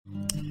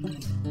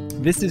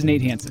This is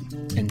Nate Hansen.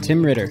 And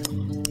Tim Ritter.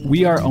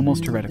 We are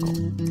Almost Heretical.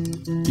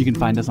 You can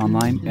find us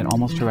online at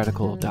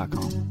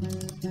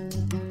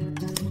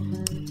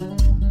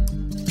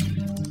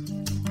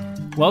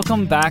almostheretical.com.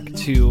 Welcome back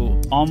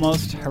to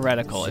Almost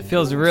Heretical. It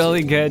feels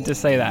really good to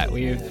say that.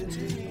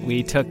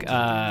 We took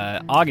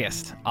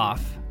August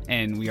off,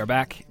 and we are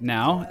back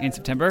now in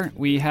September.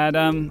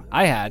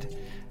 I had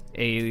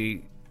a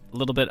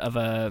little bit of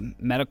a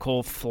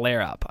medical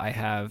flare-up. I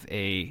have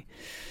a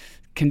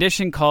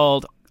condition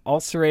called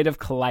ulcerative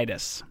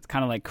colitis. It's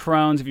kind of like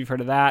Crohn's, if you've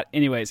heard of that.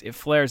 Anyways, it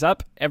flares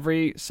up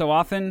every so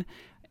often,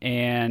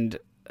 and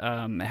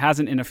it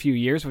hasn't in a few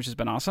years, which has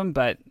been awesome,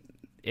 but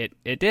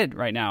it did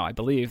right now. I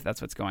believe that's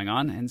what's going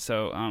on. And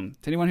so to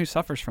anyone who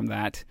suffers from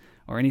that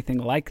or anything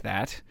like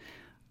that,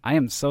 I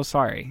am so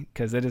sorry,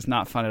 because it is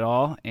not fun at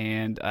all,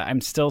 and I'm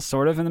still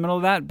sort of in the middle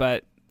of that,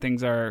 but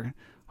things are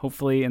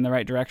hopefully in the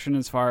right direction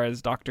as far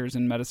as doctors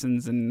and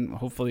medicines, and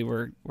hopefully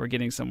we're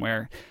getting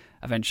somewhere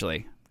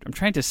eventually. I'm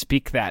trying to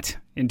speak that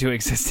into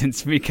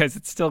existence because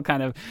it's still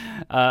kind of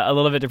a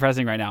little bit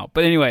depressing right now.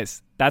 But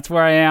anyways, that's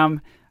where I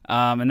am,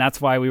 and that's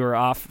why we were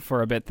off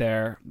for a bit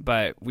there,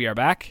 but we are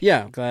back.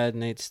 Yeah, glad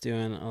Nate's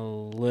doing a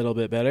little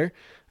bit better.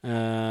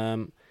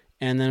 And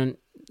then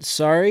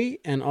sorry,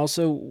 and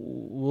also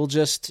we'll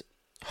just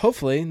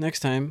hopefully next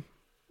time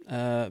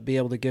be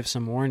able to give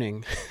some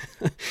warning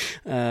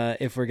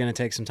if we're going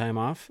to take some time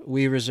off.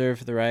 We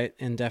reserve the right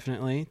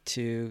indefinitely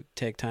to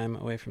take time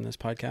away from this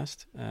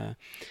podcast.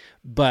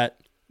 But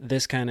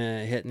this kind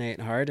of hit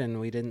Nate hard, and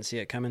we didn't see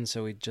it coming,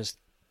 so we just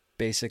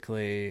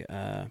basically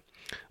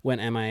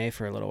went MIA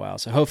for a little while.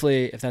 So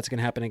hopefully if that's going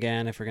to happen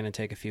again, if we're going to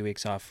take a few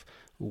weeks off,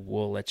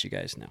 we'll let you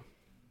guys know.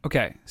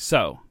 Okay,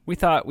 so we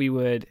thought we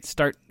would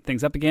start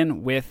things up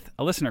again with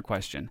a listener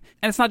question.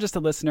 And it's not just a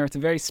listener, it's a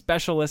very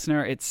special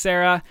listener. It's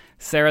Sarah,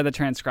 the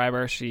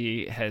transcriber.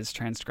 She has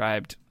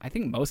transcribed, I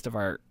think, most of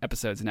our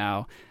episodes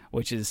now,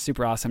 which is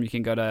super awesome. You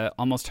can go to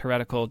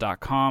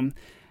almostheretical.com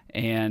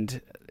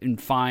and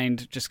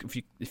find, just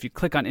if you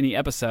click on any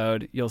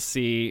episode, you'll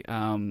see,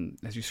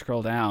 as you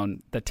scroll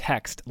down, the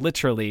text,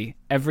 literally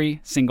every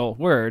single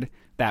word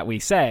that we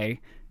say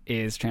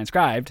is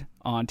transcribed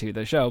onto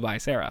the show by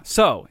Sarah.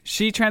 So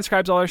she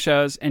transcribes all our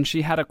shows, and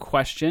she had a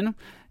question.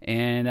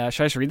 And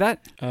should I just read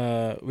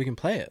that? We can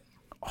play it.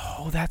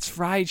 Oh, that's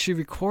right. She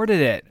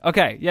recorded it.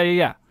 Okay.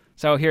 Yeah.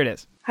 So here it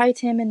is. Hi,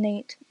 Tim and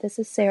Nate. This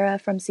is Sarah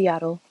from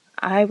Seattle.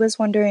 I was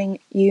wondering,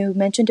 you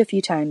mentioned a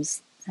few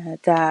times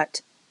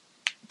that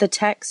the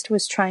text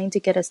was trying to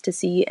get us to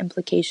see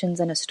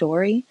implications in a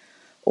story,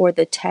 or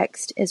the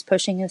text is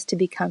pushing us to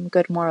become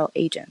good moral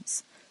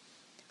agents.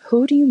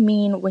 Who do you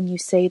mean when you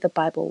say the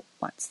Bible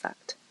wants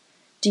that?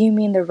 Do you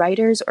mean the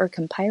writers or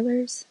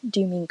compilers? Do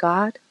you mean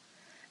God?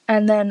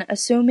 And then,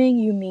 assuming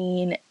you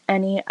mean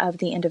any of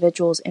the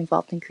individuals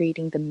involved in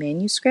creating the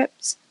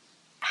manuscripts,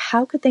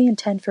 how could they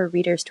intend for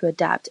readers to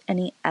adapt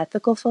any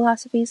ethical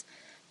philosophies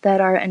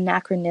that are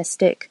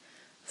anachronistic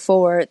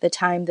for the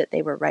time that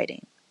they were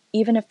writing?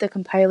 Even if the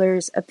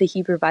compilers of the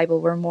Hebrew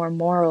Bible were more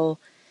moral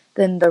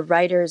than the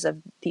writers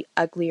of the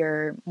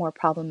uglier, more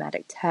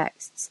problematic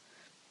texts,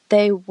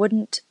 they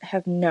wouldn't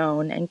have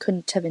known and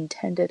couldn't have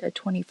intended a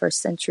 21st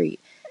century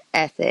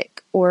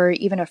ethic or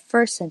even a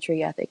first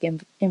century ethic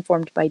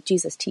informed by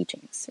Jesus'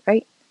 teachings,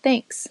 right?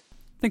 Thanks.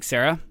 Thanks,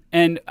 Sarah.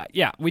 And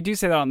yeah, we do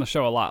say that on the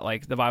show a lot,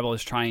 like the Bible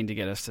is trying to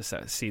get us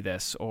to see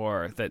this,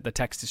 or that the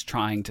text is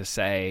trying to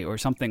say, or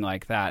something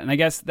like that. And I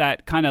guess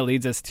that kind of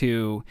leads us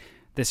to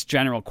this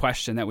general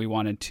question that we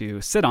wanted to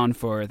sit on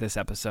for this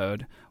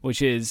episode,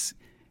 which is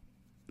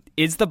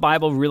the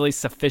Bible really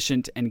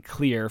sufficient and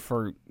clear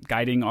for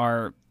guiding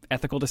our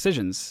ethical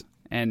decisions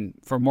and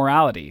for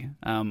morality?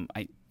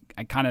 I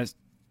kind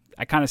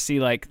of see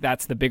like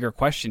that's the bigger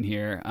question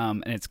here,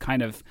 and it's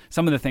kind of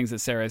some of the things that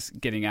Sarah's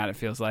getting at, it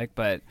feels like.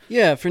 But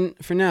yeah,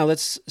 for now,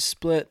 let's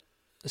split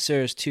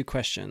Sarah's two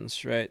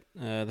questions, right?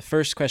 The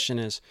first question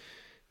is,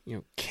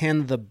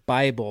 can the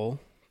Bible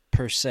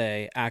per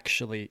se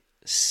actually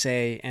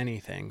say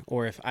anything?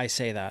 Or if I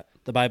say that,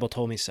 the Bible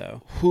told me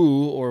so,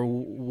 who or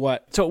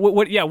what? So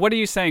what are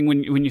you saying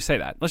when you say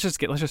that? Let's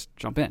just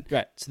jump in.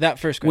 Right. So that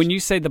first question. When you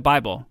say the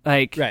Bible,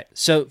 like... Right.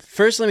 So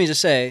first let me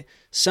just say,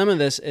 some of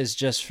this is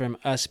just from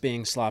us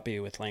being sloppy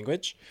with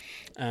language,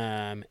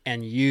 and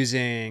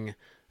using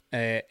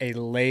a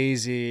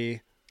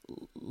lazy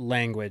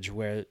language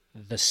where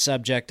the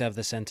subject of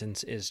the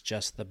sentence is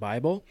just the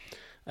Bible.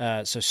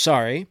 So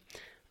sorry.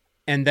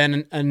 And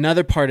then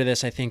another part of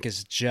this, I think,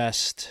 is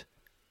just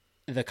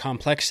the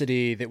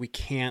complexity that we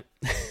can't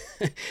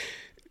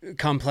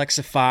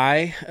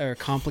complexify or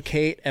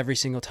complicate every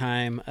single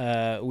time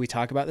we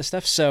talk about this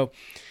stuff. So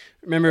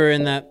remember,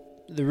 in that,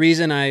 the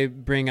reason I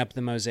bring up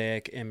the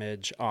mosaic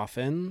image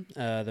often,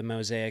 the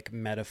mosaic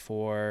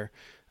metaphor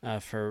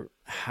for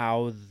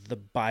how the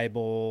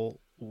Bible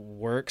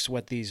works,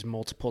 what these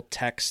multiple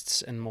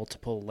texts and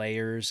multiple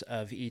layers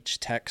of each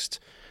text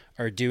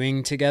are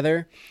doing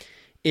together,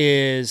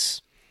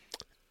 is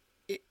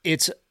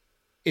it's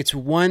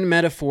one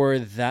metaphor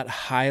that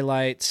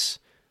highlights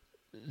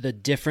the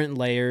different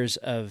layers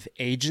of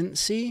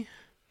agency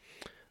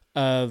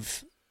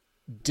of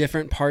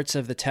different parts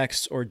of the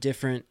text or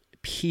different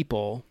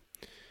people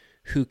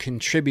who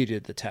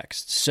contributed the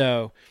text.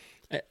 So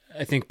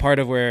I think part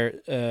of where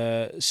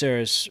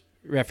Sarah's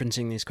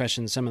referencing these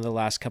questions, some of the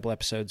last couple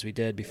episodes we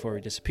did before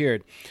we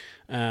disappeared,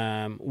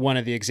 one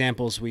of the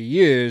examples we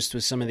used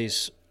was some of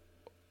these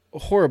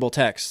horrible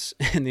texts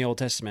in the Old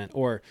Testament,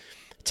 or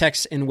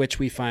texts in which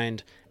we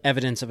find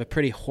evidence of a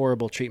pretty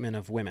horrible treatment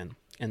of women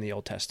in the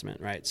Old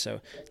Testament, right? So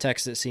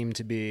texts that seem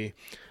to be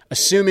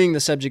assuming the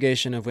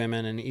subjugation of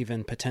women and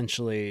even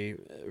potentially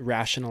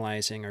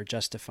rationalizing or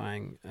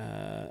justifying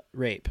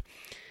rape.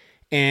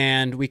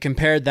 And we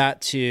compared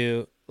that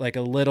to like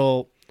a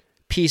little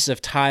piece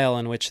of tile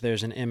in which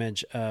there's an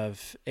image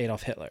of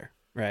Adolf Hitler,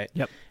 right?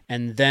 Yep.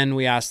 And then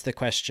we asked the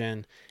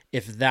question,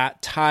 if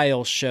that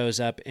tile shows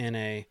up in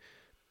a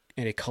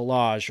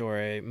collage or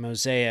a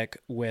mosaic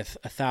with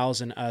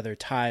 1,000 other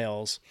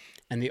tiles,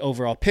 and the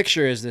overall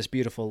picture is this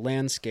beautiful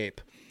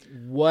landscape,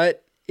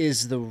 what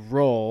is the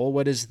role?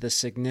 What is the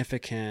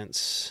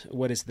significance?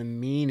 What is the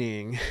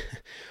meaning?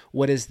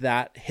 What is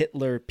that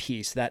Hitler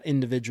piece, that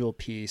individual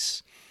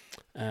piece?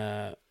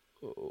 How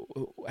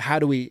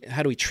do we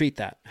treat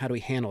that? How do we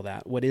handle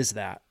that? What is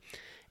that?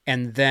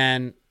 And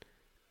then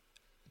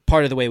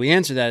part of the way we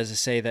answer that is to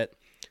say that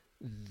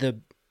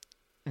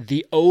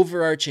the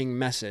overarching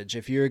message,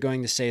 if you're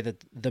going to say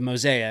that the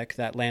mosaic,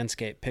 that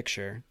landscape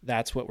picture,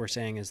 that's what we're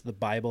saying is the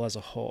Bible as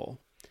a whole.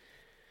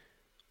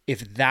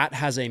 If that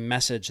has a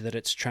message that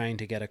it's trying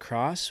to get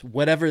across,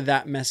 whatever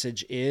that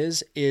message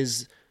is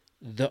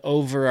the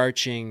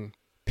overarching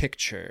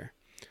picture.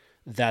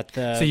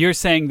 So you're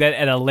saying that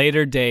at a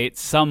later date,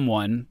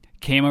 someone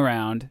came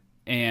around,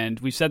 and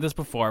we've said this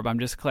before, but I'm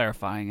just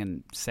clarifying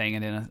and saying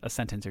it in a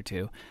sentence or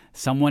two.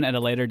 Someone at a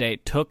later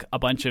date took a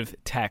bunch of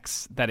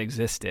texts that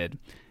existed,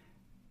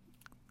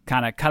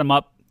 kind of cut them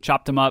up,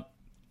 chopped them up,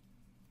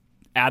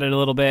 added a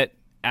little bit,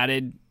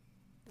 added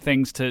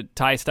things to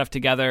tie stuff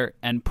together,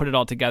 and put it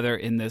all together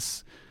in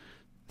this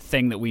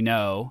thing that we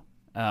know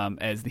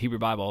as the Hebrew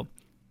Bible.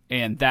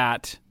 And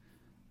that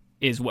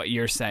is what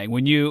you're saying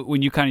when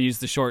you kind of use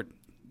the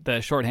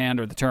shorthand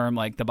or the term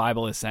like the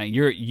Bible is saying.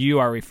 You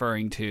are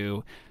referring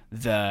to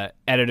the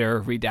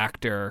editor,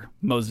 redactor,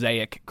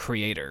 mosaic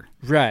creator,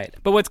 right?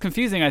 But what's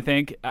confusing, I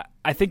think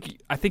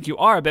you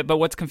are a bit. But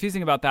what's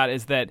confusing about that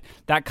is that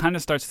kind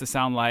of starts to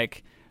sound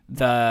like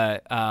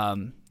the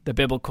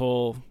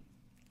biblical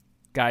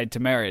guide to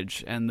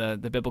marriage and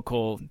the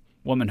biblical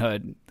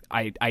womanhood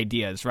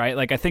ideas, right?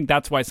 Like I think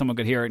that's why someone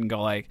could hear it and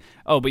go like,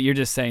 "Oh, but you're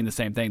just saying the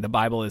same thing. The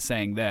Bible is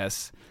saying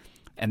this."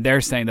 And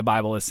they're saying the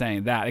Bible is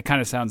saying that. It kind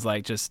of sounds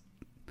like just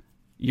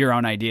your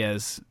own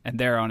ideas and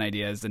their own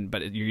ideas,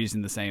 but you're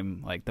using the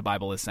same, like the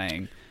Bible is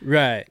saying.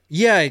 Right.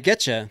 Yeah, I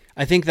getcha.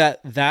 I think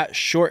that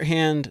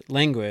shorthand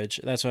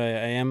language, that's why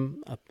I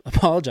am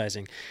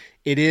apologizing,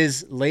 it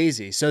is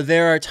lazy. So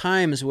there are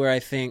times where I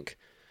think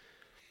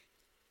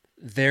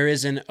there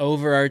is an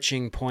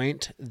overarching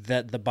point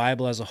that the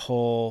Bible as a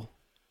whole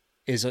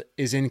is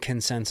in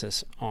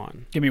consensus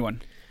on. Give me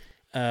one.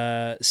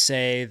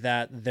 Say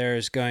that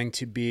there's going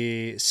to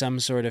be some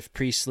sort of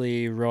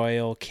priestly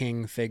royal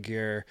king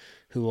figure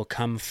who will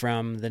come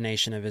from the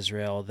nation of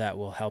Israel that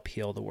will help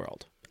heal the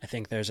world. I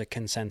think there's a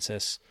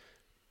consensus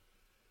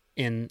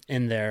in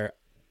there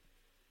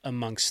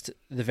amongst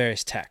the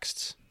various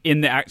texts.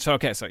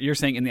 So you're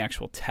saying in the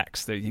actual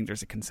text that you think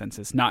there's a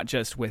consensus, not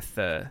just with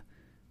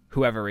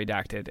whoever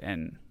redacted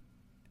and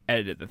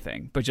edited the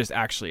thing, but just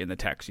actually in the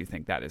text you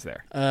think that is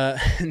there.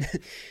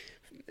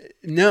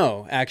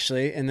 No,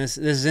 actually, and this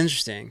is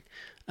interesting.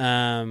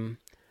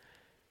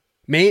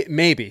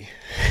 Maybe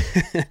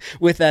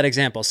with that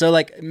example. So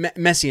like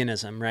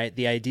messianism, right?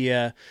 The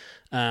idea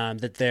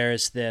that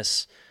there's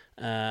this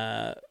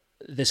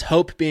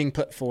hope being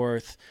put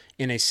forth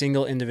in a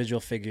single individual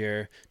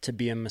figure to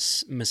be a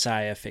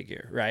Messiah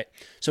figure, right?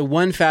 So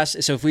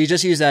so if we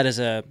just use that as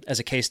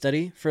a case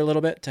study for a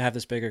little bit to have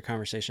this bigger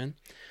conversation,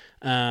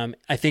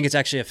 I think it's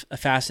actually a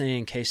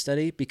fascinating case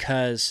study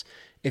because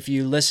if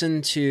you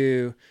listen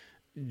to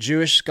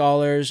Jewish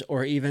scholars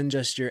or even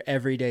just your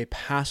everyday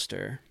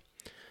pastor,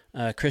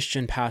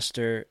 Christian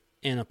pastor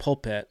in a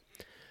pulpit,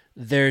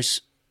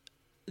 there's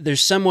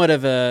somewhat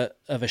of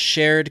a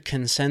shared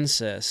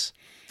consensus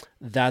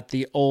that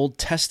the Old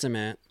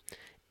Testament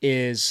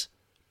is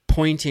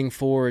pointing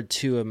forward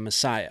to a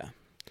Messiah,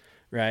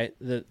 right?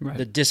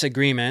 The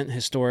disagreement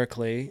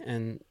historically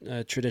and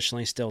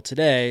traditionally still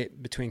today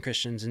between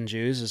Christians and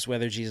Jews is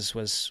whether Jesus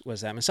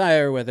was that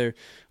Messiah or whether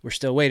we're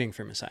still waiting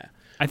for Messiah.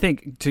 I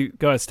think to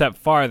go a step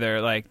farther,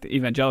 like the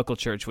evangelical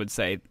church would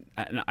say,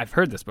 and I've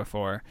heard this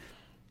before,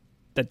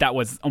 that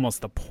was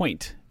almost the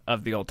point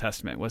of the Old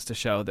Testament, was to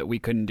show that we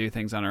couldn't do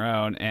things on our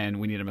own and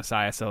we need a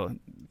Messiah. So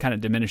kind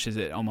of diminishes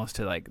it almost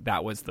to like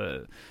that was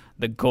the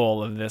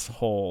goal of this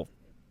whole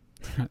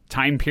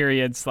time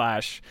period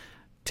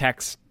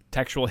 /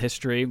 textual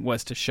history,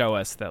 was to show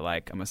us that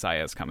like a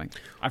Messiah is coming.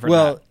 I've heard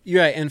that.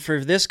 You're right. And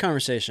for this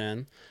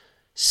conversation,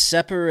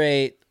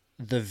 separate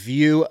the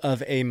view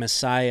of a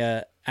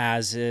Messiah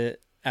as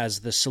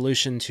as the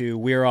solution to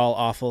we're all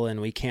awful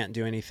and we can't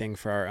do anything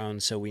for our own,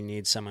 so we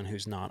need someone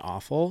who's not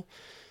awful.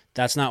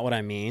 That's not what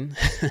I mean.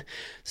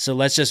 So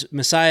let's just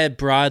Messiah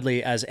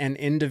broadly as an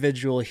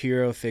individual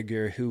hero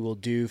figure who will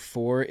do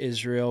for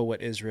Israel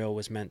what Israel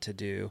was meant to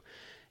do.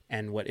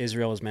 And what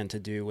Israel was meant to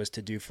do was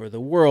to do for the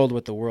world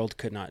what the world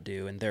could not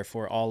do. And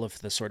therefore, all of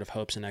the sort of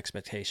hopes and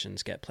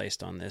expectations get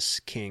placed on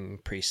this king,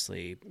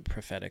 priestly,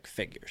 prophetic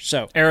figure.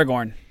 So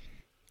Aragorn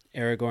 /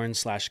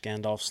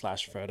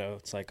 Gandalf / Frodo.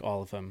 It's like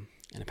all of them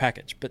in a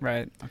package. But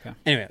right. Okay.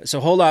 anyway, so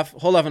hold off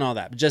on all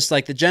that. Just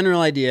like the general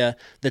idea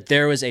that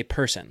there was a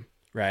person,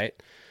 right?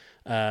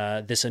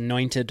 This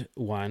anointed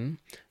one,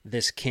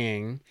 this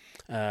king,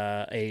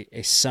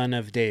 a son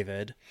of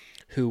David,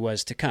 who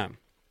was to come.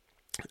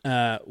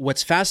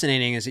 What's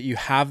fascinating is that you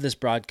have this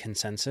broad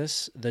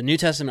consensus. The New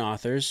Testament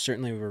authors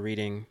certainly were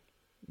reading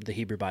the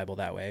Hebrew Bible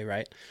that way,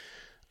 right?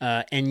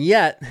 And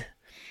yet,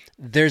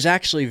 there's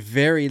actually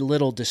very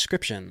little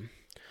description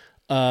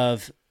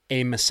of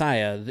a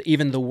Messiah.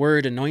 Even the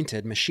word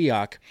anointed,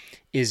 Mashiach,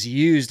 is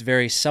used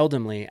very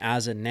seldomly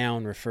as a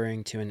noun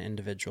referring to an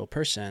individual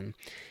person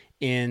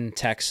in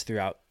texts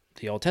throughout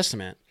the Old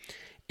Testament.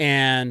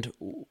 And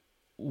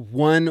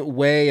one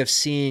way of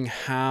seeing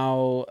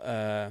how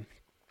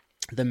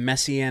the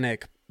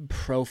messianic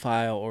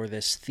profile or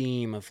this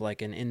theme of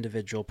like an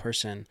individual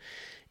person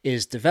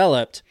is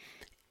developed,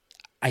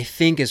 I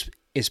think is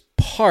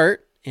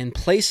part in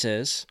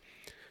places,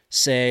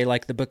 say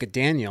like the book of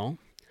Daniel,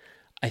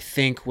 I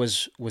think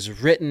was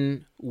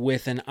written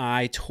with an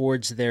eye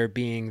towards there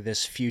being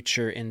this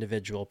future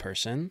individual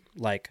person.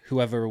 Like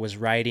whoever was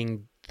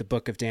writing the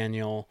book of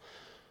Daniel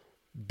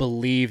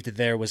believed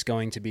there was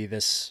going to be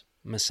this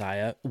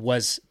Messiah,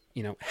 was,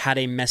 had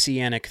a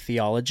messianic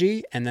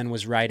theology and then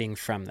was writing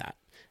from that.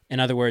 In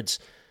other words,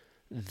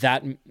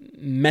 that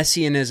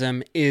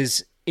messianism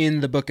is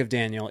in the book of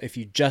Daniel. If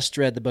you just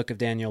read the book of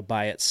Daniel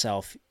by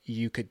itself,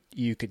 you could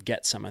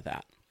get some of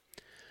that.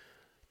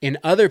 In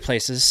other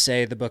places,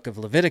 say the book of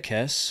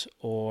Leviticus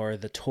or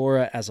the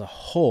Torah as a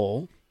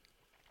whole,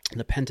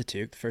 the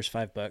Pentateuch, the first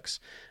 5 books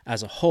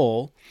as a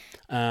whole,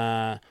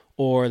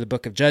 or the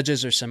book of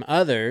Judges or some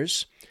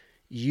others,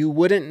 you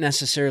wouldn't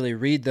necessarily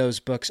read those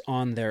books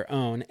on their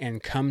own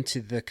and come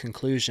to the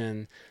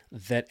conclusion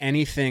that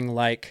anything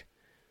like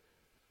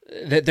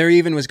that there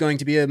even was going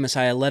to be a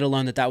Messiah, let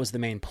alone that was the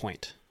main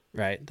point,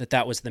 right?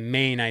 That was the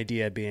main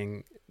idea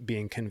being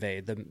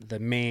conveyed, the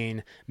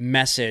main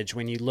message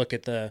when you look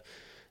at the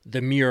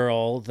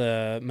mural,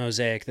 the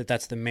mosaic,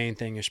 that's the main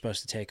thing you're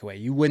supposed to take away.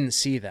 You wouldn't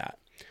see that.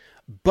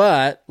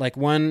 But like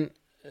one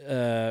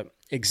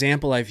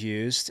example I've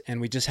used,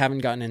 and we just haven't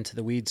gotten into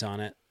the weeds on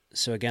it,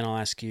 so again, I'll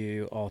ask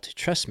you all to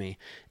trust me,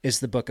 is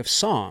the book of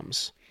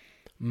Psalms.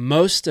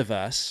 Most of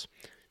us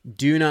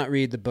do not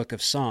read the book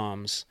of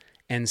Psalms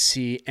and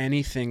see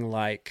anything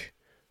like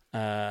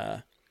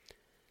a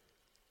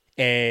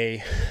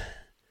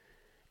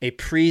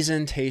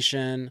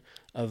presentation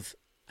of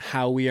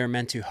how we are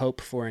meant to hope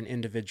for an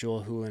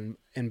individual who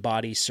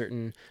embodies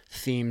certain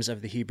themes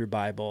of the Hebrew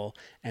Bible,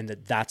 and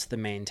that's the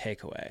main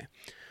takeaway.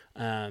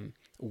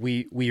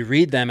 We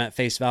read them at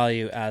face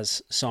value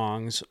as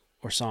songs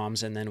or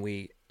psalms, and then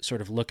we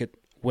sort of look at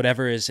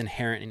whatever is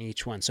inherent in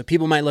each one. So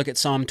people might look at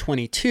Psalm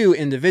 22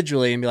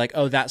 individually and be like,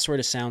 oh, that sort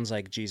of sounds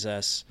like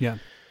Jesus. Yeah.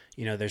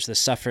 There's this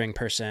suffering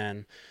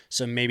person.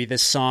 So maybe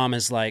this psalm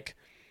is like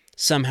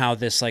somehow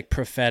this like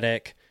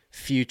prophetic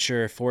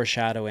future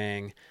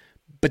foreshadowing.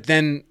 But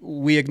then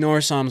we ignore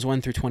Psalms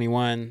 1 through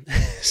 21,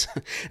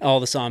 all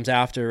the Psalms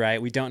after,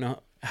 right? We don't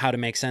know how to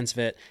make sense of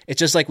it. It's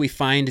just like we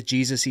find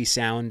Jesus-y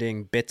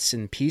sounding bits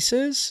and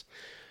pieces.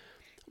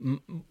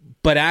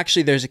 But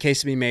actually, there's a case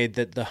to be made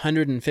that the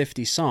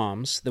 150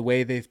 Psalms, the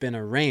way they've been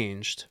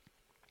arranged,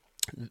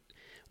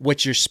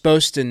 what you're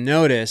supposed to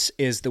notice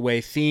is the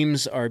way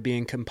themes are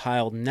being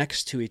compiled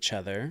next to each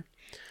other,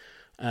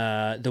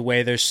 the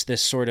way there's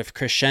this sort of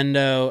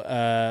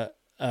crescendo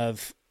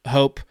of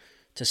hope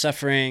to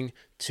suffering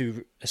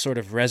to a sort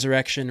of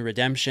resurrection,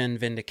 redemption,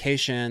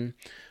 vindication,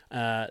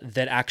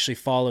 that actually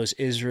follows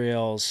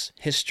Israel's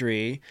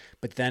history,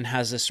 but then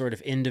has this sort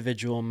of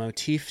individual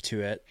motif to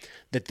it,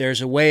 that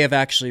there's a way of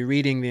actually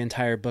reading the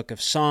entire book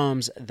of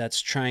Psalms that's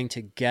trying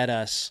to get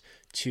us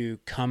to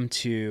come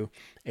to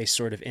a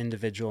sort of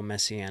individual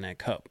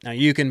messianic hope. Now,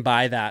 you can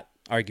buy that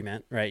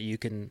argument, right? You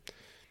can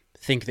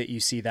think that you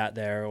see that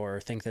there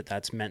or think that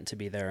that's meant to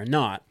be there or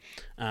not.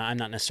 I'm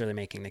not necessarily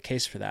making the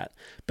case for that.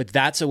 But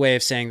that's a way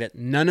of saying that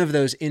none of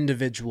those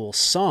individual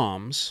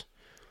Psalms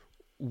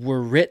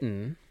were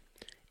written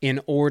in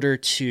order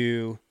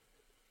to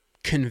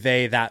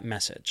convey that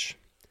message.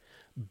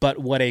 But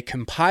what a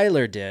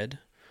compiler did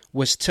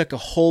was took a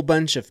whole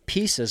bunch of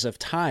pieces of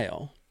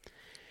tile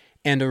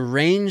and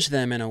arranged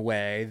them in a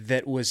way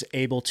that was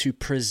able to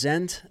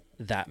present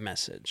that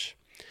message.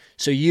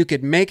 So you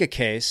could make a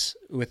case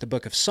with the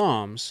book of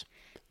Psalms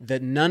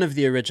that none of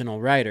the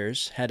original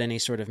writers had any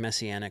sort of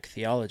messianic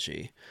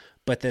theology,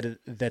 but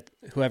that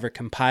whoever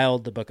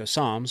compiled the book of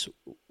Psalms,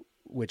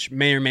 which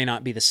may or may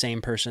not be the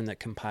same person that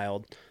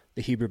compiled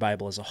the Hebrew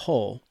Bible as a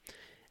whole,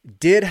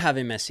 did have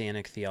a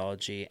messianic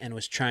theology and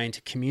was trying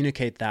to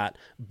communicate that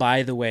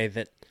by the way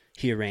that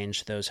he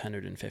arranged those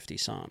 150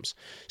 Psalms.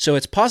 So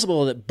it's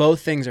possible that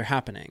both things are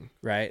happening,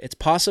 right? It's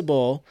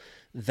possible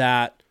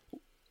that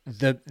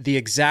the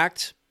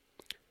exact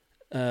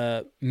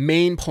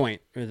main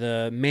point or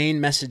the main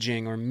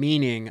messaging or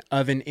meaning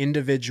of an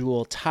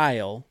individual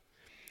tile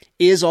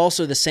is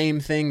also the same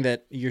thing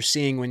that you're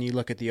seeing when you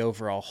look at the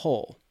overall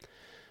whole.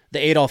 The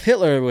Adolf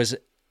Hitler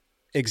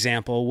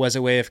example was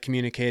a way of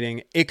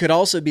communicating. It could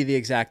also be the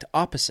exact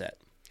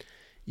opposite.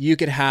 You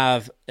could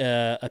have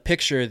a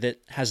picture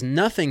that has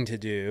nothing to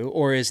do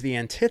or is the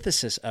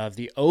antithesis of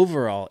the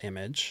overall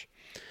image,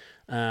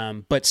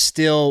 but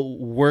still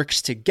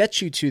works to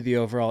get you to the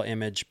overall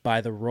image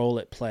by the role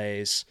it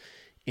plays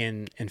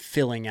in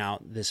filling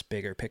out this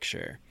bigger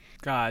picture.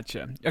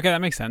 Gotcha. Okay,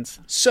 that makes sense.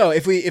 So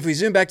if we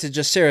zoom back to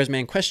just Sarah's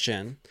main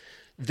question,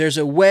 there's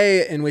a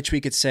way in which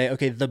we could say,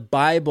 okay, the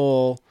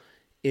Bible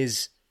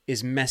is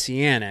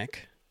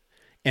messianic,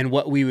 and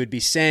what we would be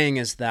saying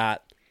is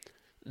that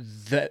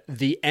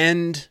the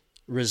end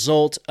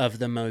result of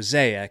the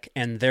mosaic,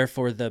 and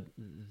therefore the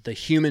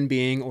human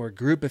being or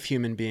group of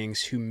human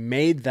beings who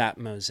made that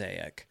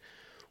mosaic,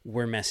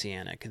 were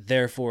messianic.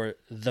 Therefore,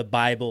 the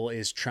Bible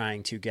is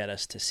trying to get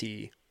us to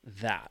see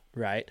that,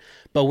 right?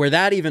 But where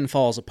that even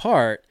falls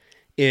apart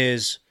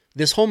is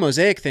this whole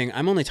mosaic thing.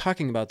 I'm only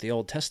talking about the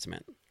Old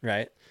Testament,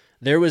 right?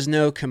 There was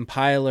no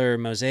compiler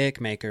mosaic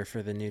maker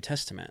for the New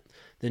Testament.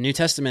 The New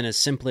Testament is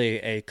simply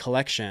a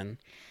collection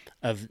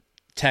of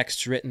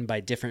texts written by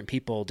different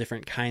people,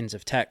 different kinds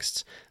of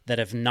texts that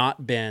have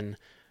not been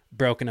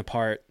broken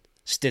apart,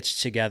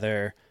 stitched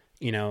together.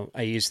 You know,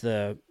 I use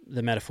the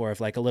metaphor of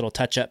like a little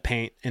touch-up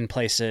paint in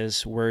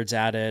places, words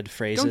added,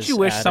 phrases Don't you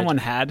wish added. someone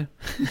had?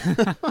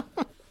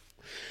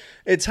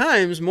 At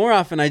times, more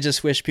often, I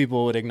just wish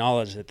people would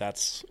acknowledge that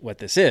that's what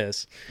this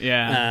is.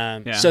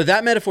 Yeah. So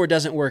that metaphor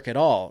doesn't work at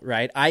all,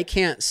 right? I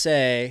can't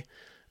say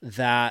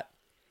that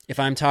if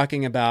I'm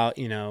talking about,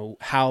 you know,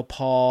 how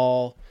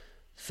Paul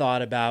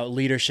thought about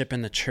leadership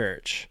in the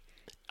church,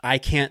 I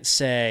can't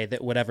say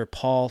that whatever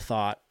Paul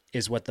thought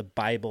is what the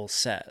Bible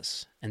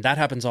says. And that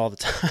happens all the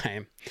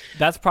time.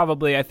 That's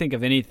probably, I think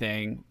of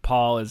anything,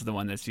 Paul is the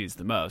one that's used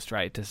the most,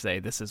 right? To say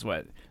this is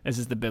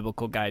the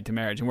biblical guide to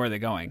marriage. And where are they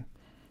going?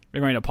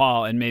 They're going to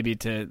Paul, and maybe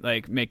to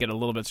like make it a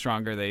little bit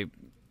stronger, they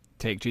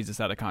take Jesus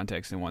out of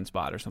context in one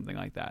spot or something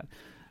like that.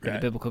 Right. The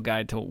biblical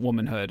guide to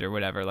womanhood or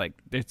whatever. Like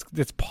it's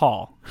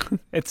Paul.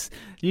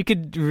 You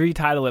could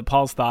retitle it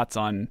Paul's thoughts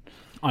on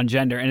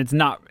gender, and it's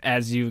not,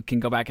 as you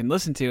can go back and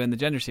listen to in the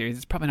gender series,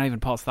 it's probably not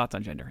even Paul's thoughts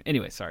on gender.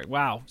 Anyway, sorry.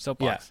 Wow.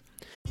 Soapbox.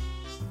 Yeah.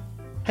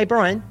 Hey,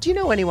 Brian, do you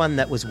know anyone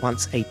that was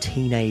once a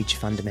teenage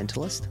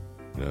fundamentalist?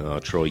 Oh,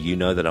 Troy, you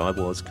know that I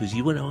was, because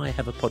you and I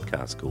have a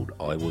podcast called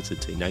I Was a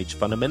Teenage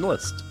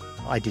Fundamentalist.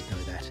 I did know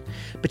that.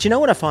 But you know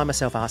what I find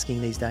myself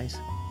asking these days?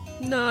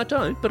 No, I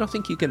don't, but I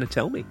think you're going to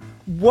tell me.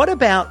 What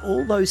about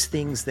all those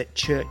things that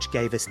church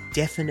gave us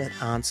definite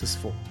answers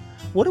for?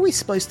 What are we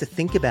supposed to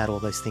think about all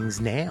those things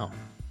now?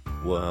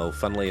 Well,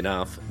 funnily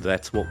enough,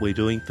 that's what we're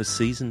doing for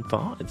Season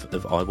 5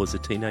 of I Was a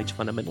Teenage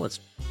Fundamentalist.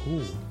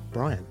 Ooh,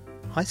 Brian,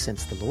 I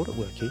sense the Lord at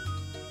work here.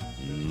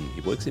 He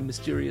works in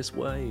mysterious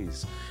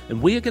ways.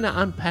 And we are going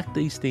to unpack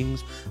these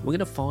things. We're going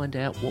to find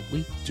out what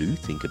we do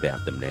think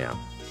about them now.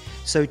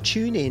 So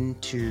tune in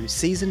to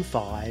Season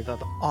 5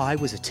 of I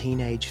Was a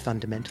Teenage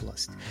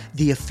Fundamentalist,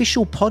 the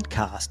official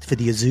podcast for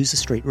the Azusa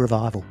Street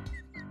Revival.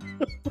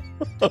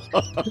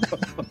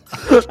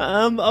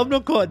 I'm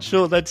not quite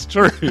sure that's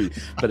true,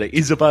 but it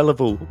is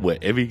available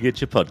wherever you get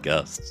your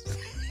podcasts.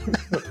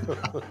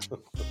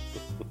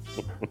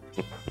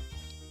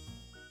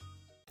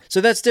 So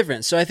that's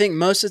different. So I think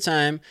most of the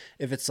time,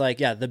 if it's like,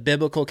 the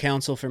biblical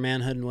counsel for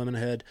manhood and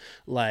womanhood,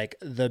 like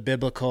the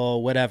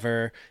biblical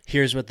whatever,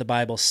 here's what the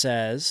Bible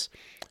says,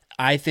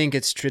 I think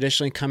it's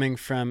traditionally coming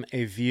from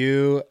a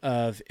view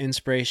of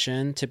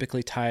inspiration,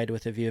 typically tied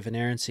with a view of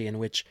inerrancy, in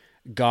which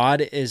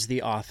God is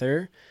the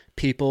author.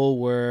 People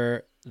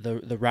were,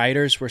 the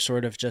writers were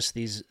sort of just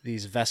these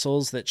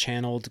vessels that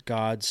channeled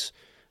God's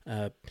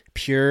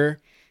pure,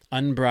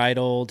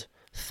 unbridled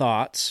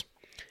thoughts.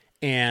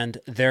 And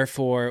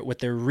therefore, what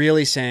they're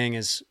really saying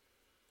is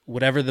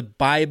whatever the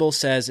Bible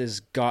says is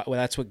God. Well,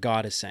 that's what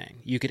God is saying.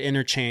 You could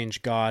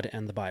interchange God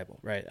and the Bible,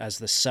 right, as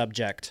the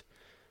subject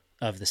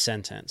of the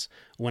sentence.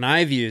 When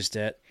I've used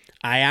it,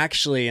 I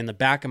actually, in the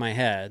back of my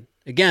head,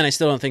 again, I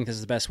still don't think this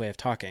is the best way of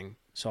talking,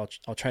 so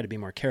I'll try to be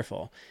more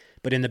careful.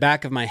 But in the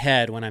back of my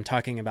head, when I'm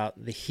talking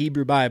about the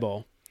Hebrew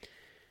Bible,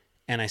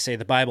 and I say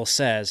the Bible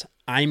says,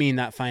 I mean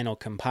that final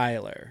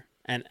compiler.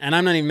 And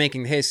I'm not even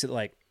making the case that,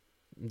 like,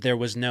 there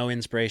was no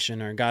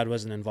inspiration or God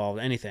wasn't involved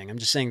in anything. I'm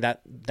just saying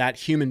that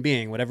human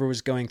being, whatever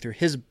was going through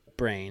his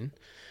brain,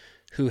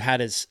 who had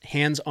his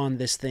hands on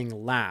this thing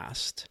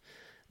last,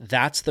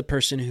 that's the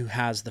person who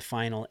has the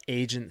final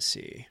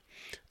agency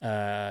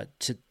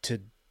to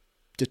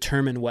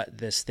determine what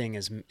this thing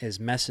is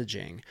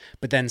messaging.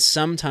 But then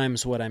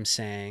sometimes what I'm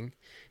saying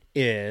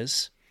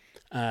is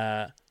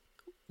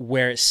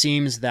where it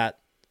seems that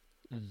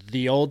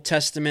the Old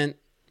Testament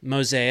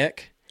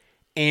mosaic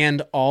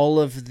and all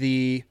of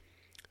the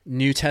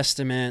New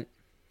Testament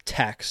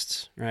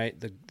texts, right?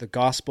 The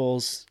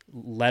Gospels,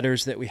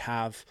 letters that we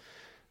have,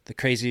 the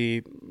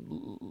crazy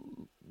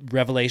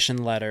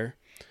Revelation letter,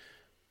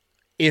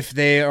 if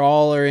they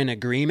all are in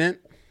agreement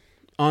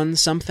on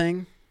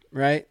something,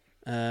 right?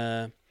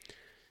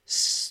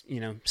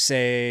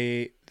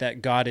 Say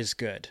that God is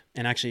good.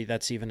 And actually,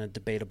 that's even a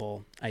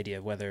debatable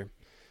idea, whether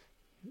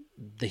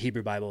the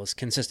Hebrew Bible is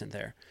consistent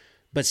there.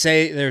 But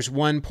say there's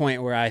one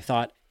point where I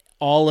thought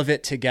all of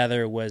it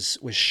together was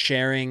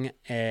sharing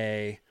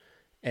a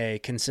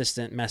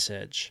consistent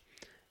message,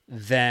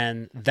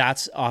 then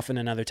that's often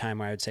another time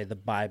where I would say the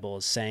Bible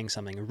is saying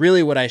something.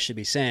 Really what I should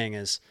be saying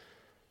is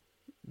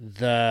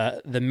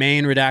the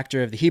main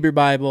redactor of the Hebrew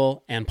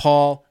Bible and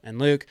Paul and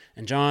Luke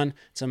and John,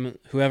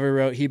 whoever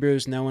wrote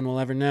Hebrews, no one will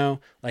ever know,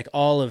 like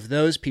all of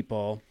those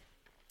people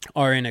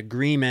are in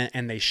agreement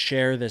and they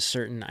share this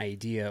certain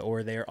idea,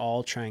 or they're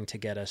all trying to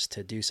get us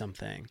to do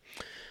something.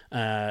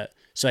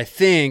 So I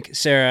think,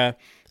 Sarah,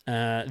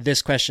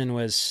 this question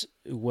was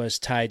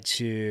tied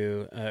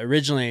to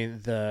originally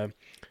the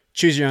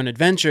Choose Your Own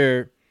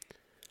Adventure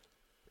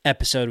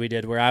episode we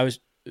did, where I was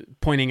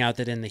pointing out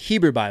that in the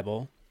Hebrew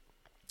Bible,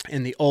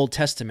 in the Old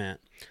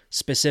Testament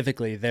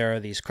specifically, there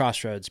are these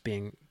crossroads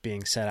being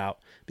set out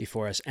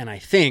before us. And I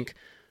think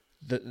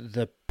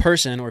the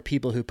person or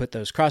people who put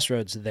those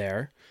crossroads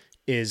there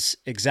is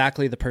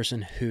exactly the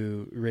person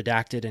who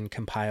redacted and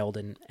compiled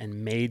and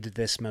made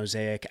this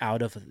mosaic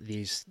out of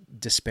these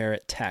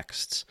disparate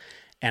texts.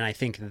 And I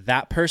think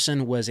that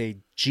person was a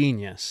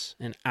genius,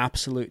 an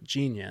absolute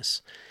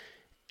genius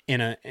in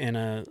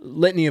a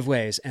litany of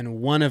ways. And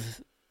one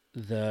of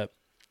the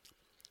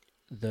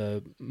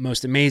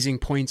most amazing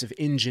points of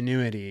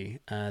ingenuity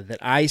that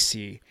I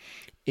see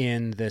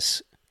in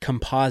this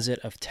composite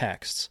of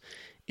texts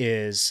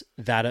is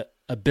that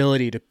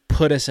ability to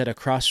put us at a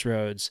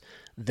crossroads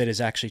that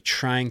is actually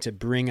trying to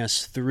bring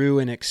us through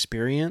an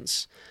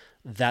experience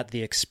that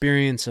the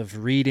experience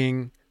of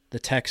reading the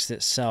text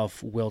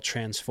itself will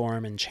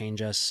transform and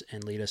change us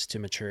and lead us to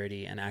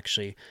maturity and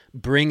actually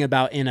bring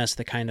about in us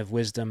the kind of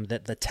wisdom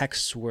that the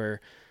texts were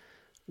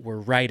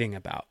writing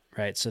about,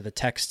 right? So the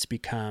texts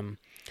become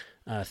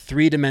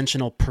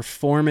three-dimensional,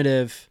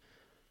 performative,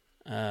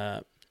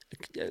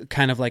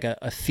 kind of like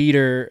a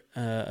theater,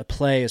 a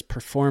play is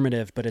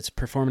performative, but it's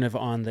performative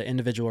on the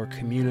individual or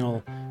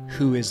communal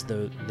who is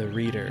the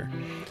reader.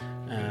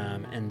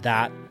 And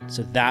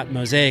that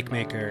mosaic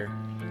maker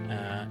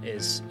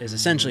is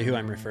essentially who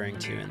I'm referring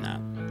to in that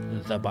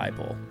the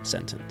Bible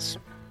sentence.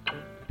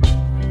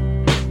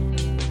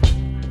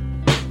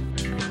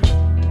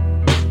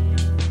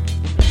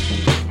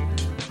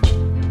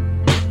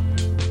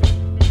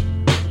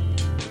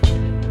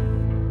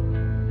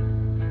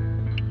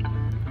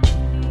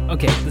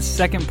 Okay, the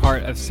second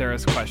part of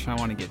Sarah's question I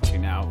want to get to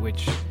now,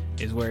 which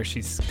is where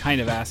she's kind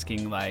of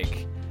asking,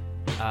 like,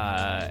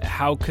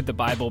 how could the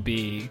Bible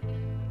be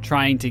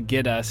trying to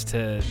get us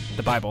to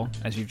the Bible,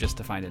 as you've just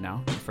defined it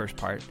now, the first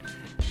part?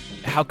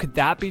 How could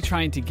that be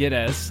trying to get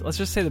us, let's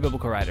just say the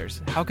biblical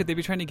writers, how could they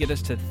be trying to get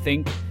us to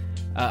think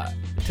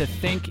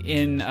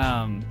in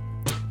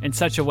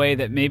such a way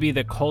that maybe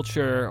the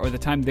culture or the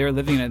time they're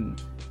living in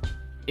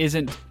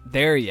isn't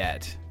there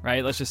yet,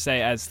 right? Let's just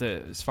say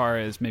as far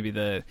as maybe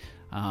the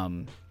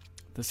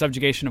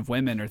subjugation of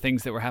women or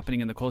things that were happening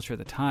in the culture at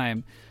the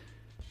time,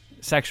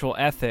 sexual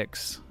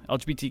ethics,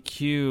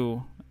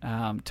 LGBTQ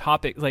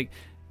topic, like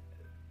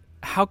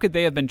how could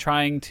they have been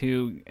trying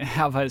to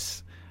have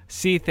us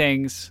see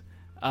things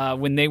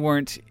when they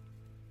weren't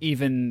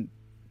even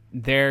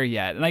there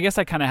yet? And I guess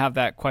I kind of have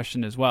that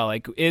question as well.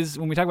 Like,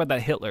 when we talk about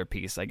that Hitler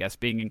piece, I guess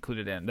being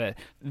included in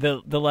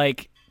the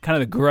like kind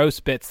of the gross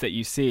bits that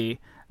you see.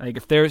 Like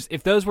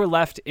if those were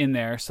left in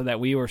there so that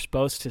we were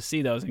supposed to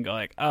see those and go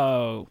like,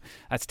 oh,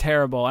 that's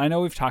terrible. I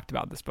know we've talked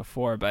about this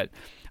before, but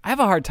I have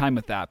a hard time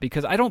with that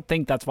because I don't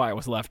think that's why it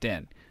was left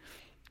in.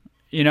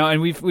 You know,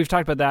 and we've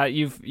talked about that.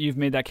 You've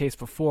made that case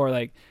before.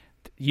 Like,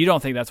 you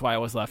don't think that's why it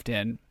was left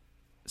in.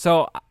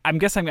 So I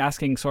guess I'm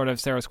asking sort of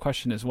Sarah's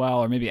question as well,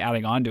 or maybe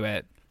adding on to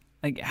it.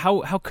 Like,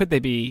 how could they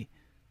be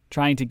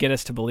trying to get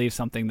us to believe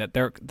something that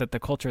the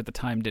culture at the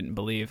time didn't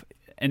believe?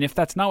 And if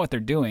that's not what they're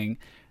doing,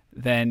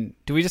 then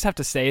do we just have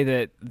to say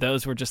that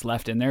those were just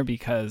left in there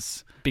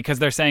because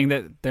they're saying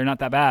that they're not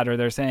that bad, or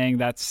they're saying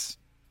that's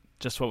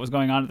just what was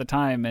going on at the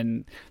time,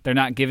 and they're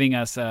not giving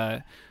us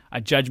a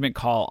judgment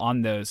call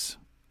on those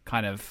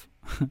kind of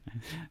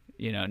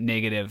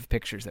negative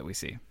pictures that we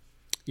see?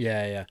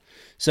 Yeah.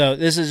 So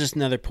this is just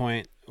another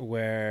point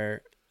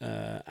where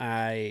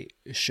I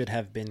should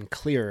have been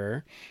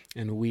clearer,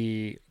 and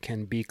we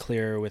can be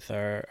clearer with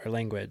our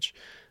language.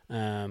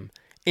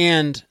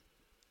 And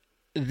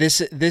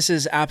this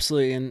is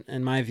absolutely,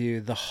 in my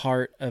view, the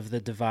heart of the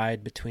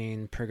divide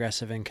between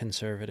progressive and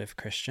conservative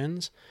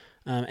Christians.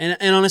 And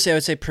honestly, I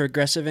would say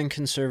progressive and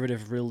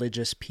conservative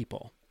religious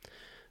people.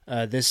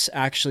 This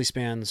actually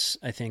spans,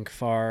 I think,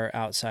 far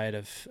outside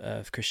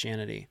of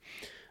Christianity.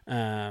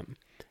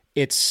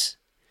 It's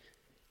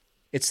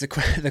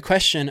the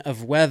question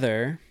of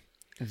whether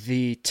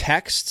the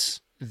texts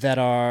that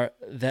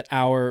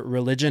our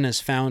religion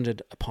is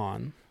founded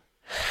upon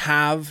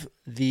have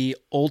the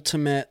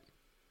ultimate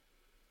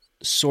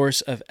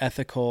source of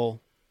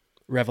ethical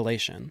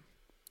revelation,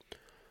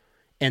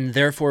 and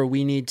therefore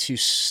we need to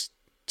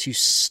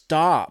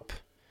stop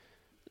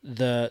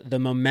the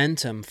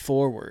momentum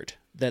forward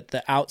that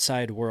the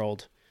outside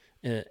world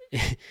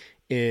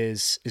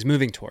is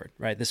moving toward,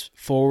 right? This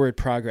forward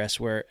progress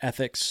where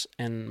ethics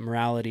and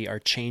morality are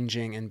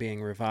changing and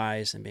being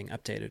revised and being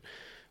updated.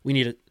 We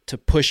need to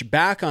push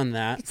back on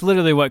that. It's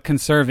literally what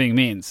conserving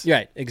means.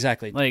 Right,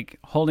 exactly. Like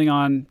holding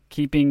on,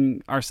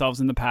 keeping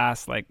ourselves in the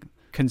past, like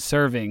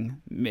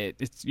conserving.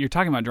 You're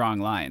talking about drawing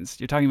lines.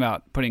 You're talking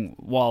about putting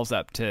walls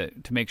up to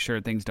make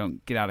sure things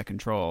don't get out of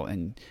control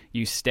and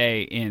you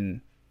stay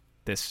in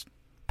this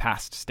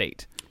past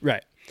state.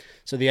 Right.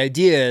 So the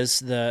idea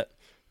is that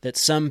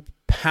some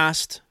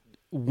past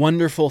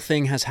wonderful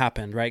thing has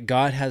happened, right?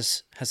 God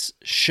has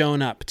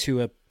shown up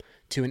to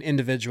an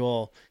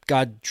individual.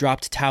 God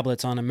dropped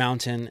tablets on a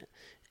mountain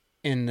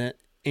in the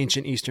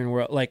ancient Eastern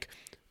world. Like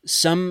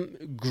some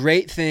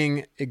great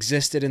thing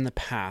existed in the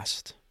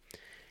past,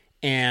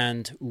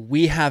 and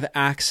we have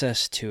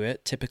access to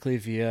it, typically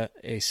via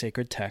a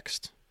sacred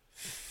text.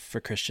 For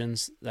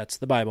Christians, that's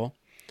the Bible.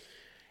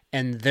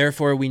 And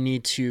therefore we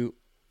need to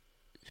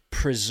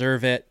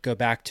preserve it, go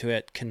back to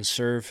it,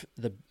 conserve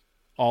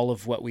all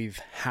of what we've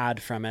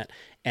had from it,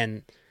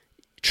 and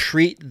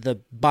treat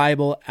the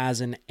Bible as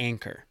an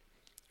anchor,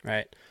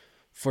 right?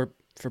 For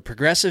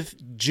progressive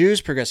Jews,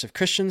 progressive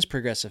Christians,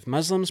 progressive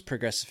Muslims,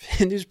 progressive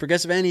Hindus,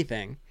 progressive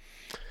anything,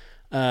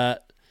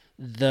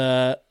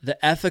 the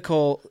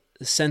ethical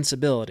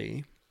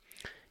sensibility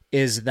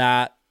is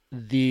that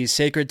the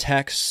sacred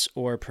texts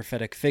or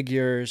prophetic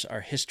figures,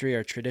 our history,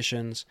 our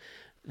traditions,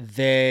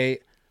 they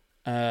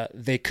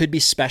could be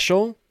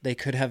special. They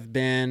could have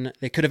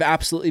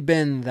absolutely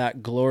been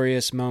that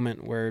glorious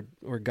moment where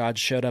God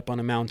showed up on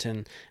a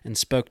mountain and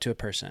spoke to a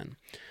person.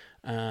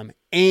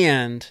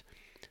 And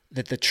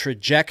that the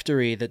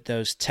trajectory that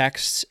those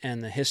texts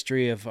and the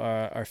history of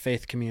our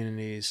faith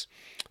communities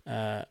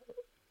are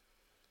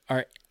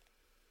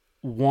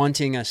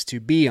wanting us to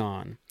be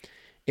on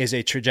is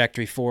a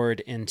trajectory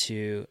forward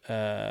into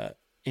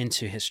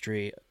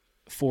history,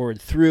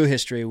 forward through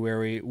history,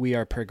 where we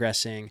are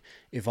progressing,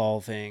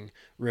 evolving,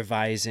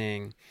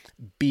 revising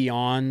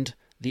beyond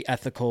the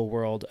ethical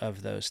world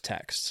of those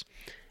texts.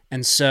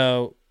 And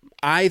so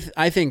I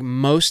think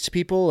most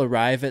people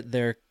arrive at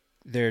their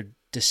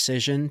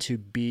decision to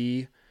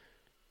be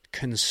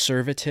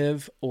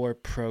conservative or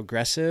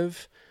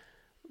progressive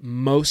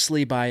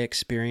mostly by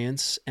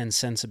experience and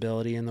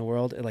sensibility in the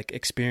world, like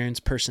experience,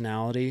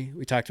 personality.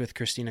 We talked with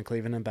Christina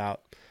Cleveland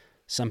about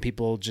some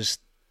people just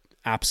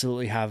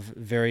absolutely have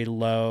very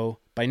low,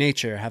 by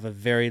nature, have a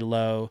very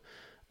low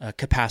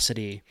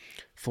capacity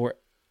for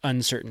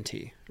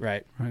uncertainty,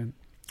 right? Right.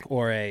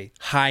 Or a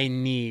high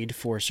need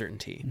for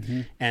certainty.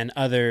 Mm-hmm. And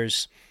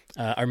others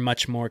are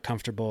much more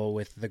comfortable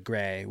with the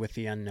gray, with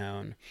the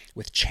unknown,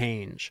 with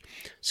change.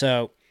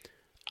 So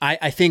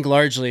I think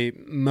largely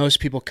most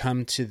people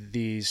come to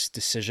these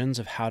decisions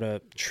of how to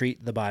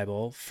treat the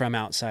Bible from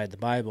outside the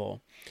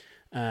Bible.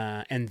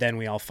 And then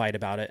we all fight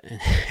about it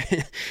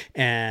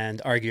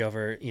and argue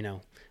over,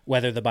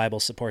 whether the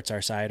Bible supports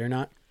our side or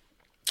not.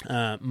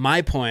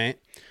 My point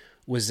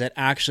was that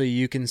actually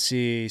you can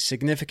see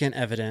significant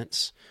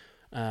evidence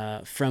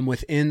from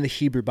within the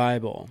Hebrew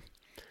Bible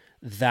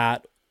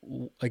that,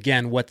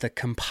 again, what the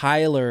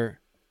compiler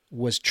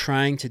was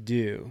trying to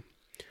do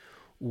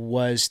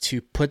was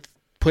to put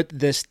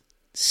this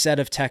set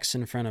of texts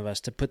in front of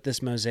us, to put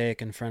this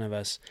mosaic in front of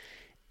us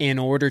in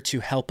order to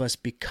help us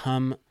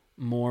become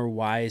more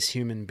wise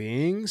human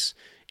beings,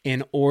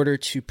 in order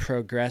to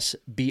progress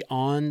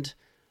beyond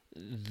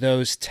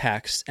those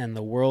texts and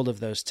the world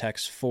of those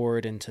texts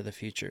forward into the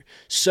future.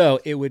 So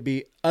it would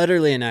be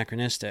utterly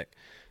anachronistic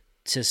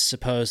to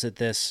suppose that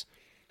this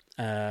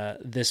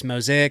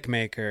mosaic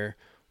maker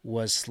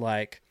was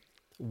like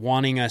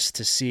wanting us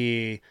to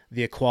see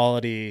the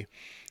equality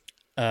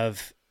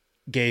of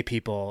gay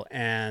people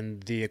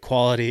and the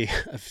equality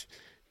of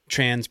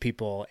trans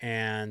people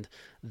and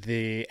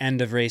the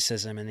end of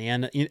racism and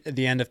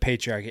the end of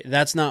patriarchy.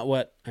 That's not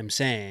what I'm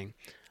saying.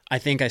 I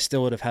think I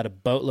still would have had a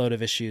boatload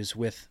of issues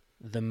with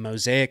the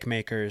mosaic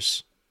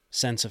maker's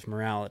sense of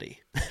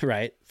morality,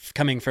 right?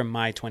 Coming from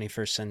my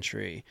 21st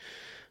century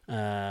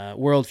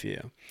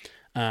worldview.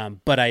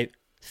 But I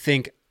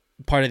think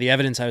part of the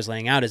evidence I was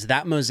laying out is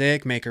that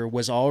mosaic maker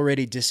was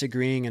already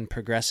disagreeing and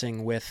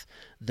progressing with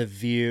the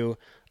view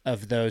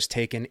of those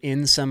taken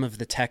in some of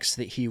the texts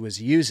that he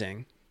was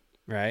using,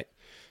 right?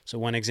 So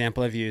one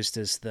example I've used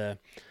is the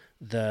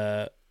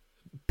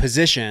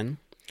position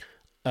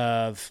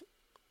of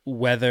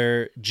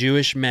whether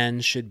Jewish men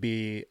should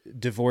be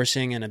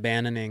divorcing and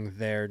abandoning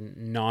their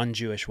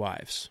non-Jewish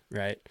wives,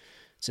 right?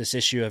 It's this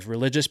issue of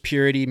religious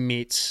purity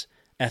meets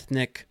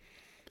ethnic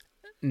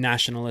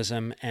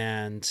nationalism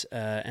and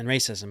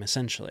racism,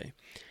 essentially.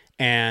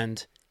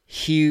 And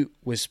he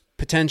was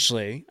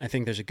potentially, I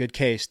think there's a good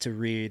case to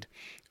read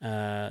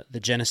the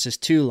Genesis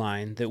 2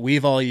 line that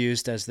we've all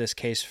used as this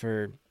case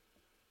for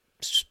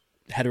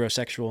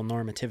heterosexual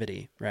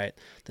normativity, right?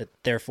 That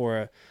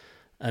therefore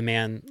a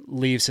man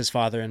leaves his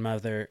father and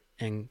mother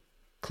and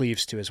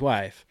cleaves to his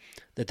wife.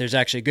 That there's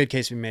actually a good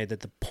case to be made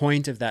that the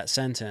point of that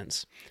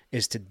sentence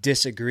is to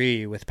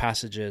disagree with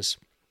passages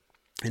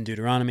in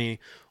Deuteronomy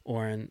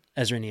or in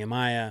Ezra and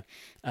Nehemiah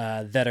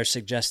that are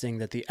suggesting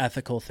that the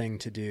ethical thing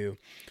to do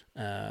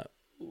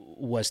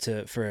was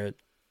for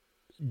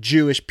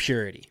Jewish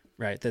purity,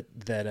 right?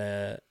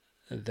 That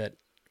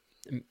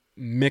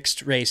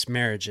mixed race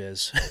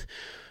marriages,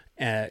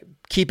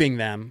 keeping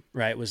them,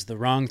 right, was the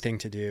wrong thing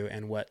to do,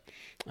 and what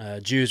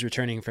Jews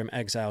returning from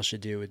exile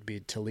should do would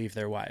be to leave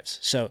their wives.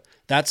 So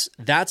that's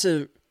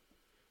an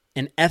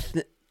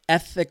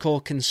ethical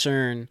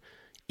concern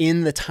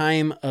in the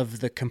time of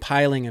the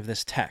compiling of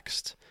this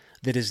text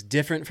that is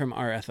different from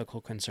our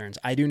ethical concerns.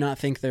 I do not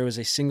think there was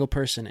a single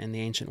person in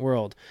the ancient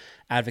world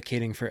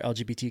advocating for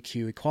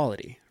LGBTQ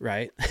equality,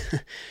 right?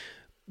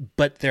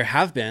 But there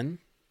have been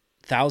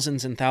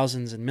thousands and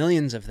thousands and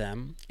millions of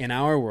them in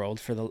our world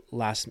for the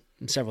last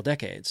several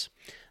decades.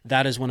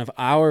 That is one of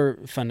our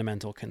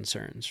fundamental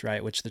concerns,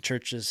 right? Which the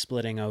church is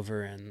splitting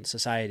over and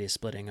society is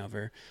splitting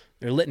over.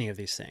 There are a litany of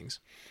these things.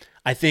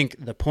 I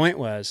think the point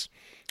was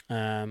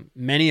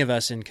many of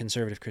us in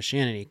conservative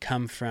Christianity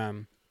come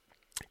from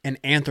an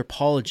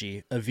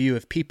anthropology, a view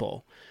of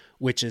people,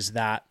 which is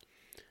that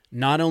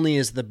not only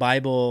is the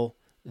Bible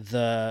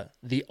the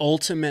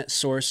ultimate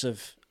source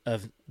of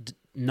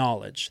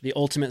knowledge, the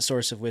ultimate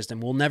source of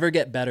wisdom, we'll never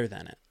get better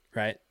than it,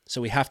 right?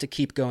 So we have to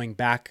keep going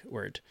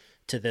backward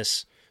to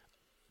this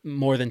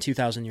more than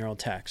 2,000-year-old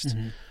text.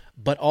 Mm-hmm.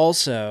 But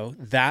also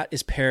that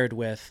is paired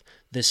with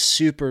this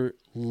super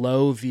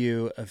low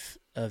view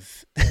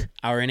of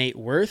our innate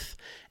worth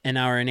and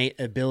our innate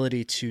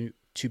ability to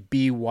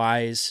be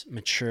wise,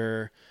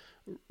 mature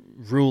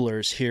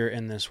rulers here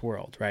in this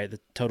world, right? The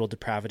total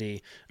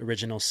depravity,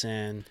 original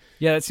sin.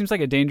 Yeah, it seems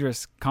like a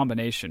dangerous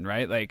combination,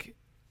 right? Like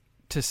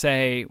to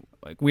say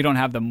like we don't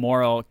have the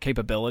moral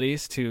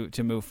capabilities to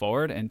move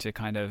forward and to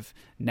kind of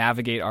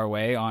navigate our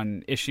way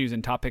on issues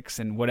and topics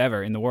and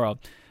whatever in the world.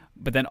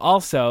 But then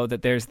also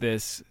that there's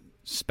this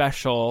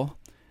special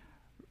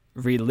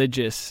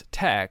religious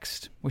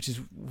text, which is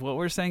what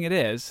we're saying it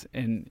is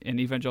in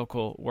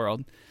evangelical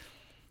world,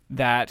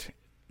 that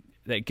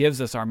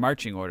gives us our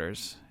marching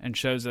orders and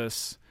shows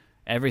us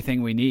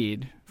everything we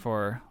need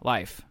for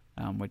life,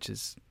 which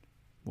is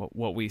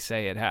what we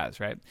say it has,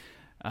 right?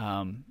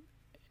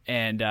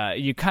 And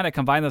you kind of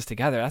combine those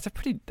together.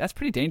 That's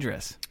pretty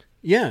dangerous.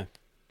 Yeah,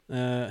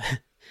 it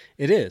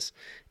is.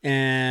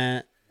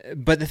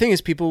 But the thing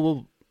is, people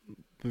will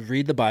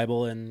read the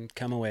Bible and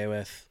come away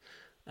with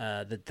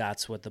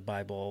that's what the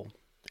Bible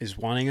is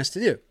wanting us to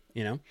do.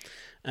 You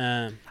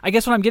know, I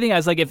guess what I'm getting at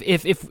is like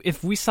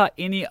if we saw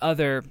any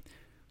other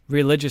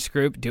religious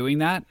group doing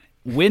that,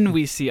 when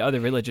we see other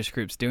religious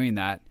groups doing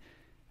that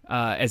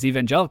as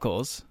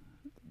evangelicals,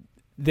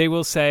 they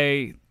will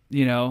say,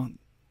 you know,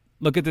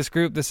 look at this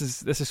group. This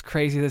is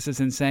crazy. This is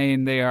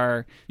insane. They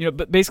are, you know,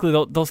 but basically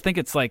they'll think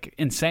it's like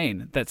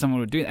insane that someone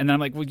would do it. And then I'm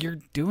like, well, you're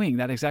doing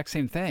that exact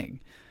same thing,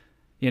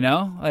 you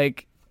know,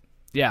 like,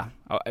 yeah,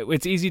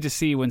 it's easy to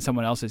see when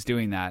someone else is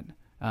doing that.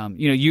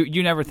 You know,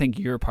 you never think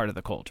you're part of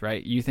the cult,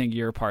 right? You think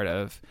you're part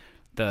of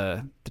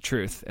the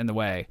truth and the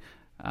way.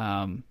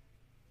 And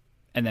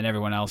then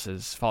everyone else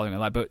is following a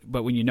lie. But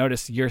when you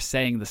notice you're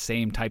saying the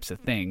same types of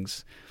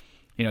things,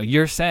 you know,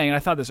 you're saying, and I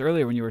thought this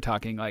earlier when you were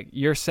talking, like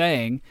you're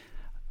saying,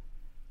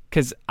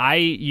 because I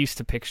used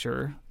to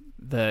picture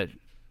the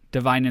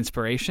divine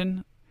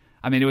inspiration.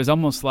 I mean, it was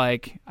almost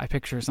like I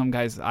picture some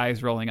guy's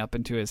eyes rolling up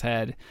into his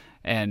head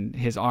and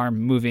his arm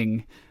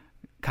moving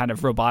kind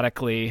of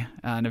robotically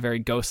in a very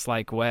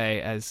ghost-like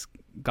way as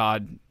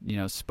God, you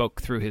know,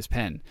 spoke through his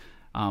pen.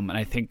 And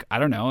I think, I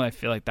don't know, I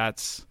feel like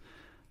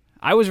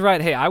I was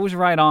right. Hey, I was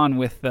right on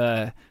with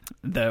the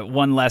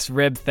one less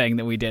rib thing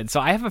that we did. So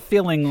I have a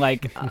feeling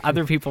like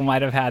other people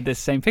might have had this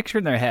same picture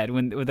in their head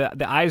when with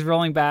the eyes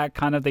rolling back,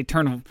 kind of they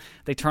turn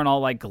all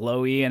like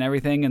glowy and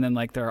everything, and then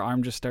like their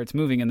arm just starts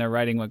moving and they're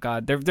writing what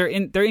God. They're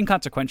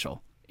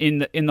inconsequential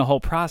in the whole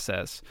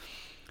process,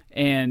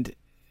 and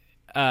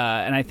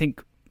I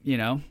think, you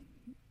know,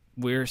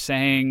 we're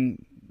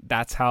saying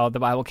that's how the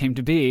Bible came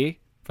to be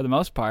for the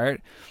most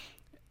part,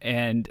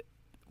 and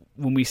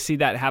when we see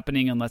that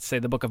happening in, let's say,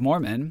 the Book of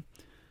Mormon,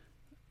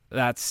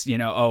 that's, you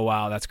know, oh,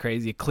 wow, that's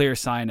crazy. A clear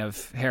sign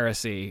of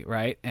heresy,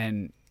 right?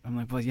 And I'm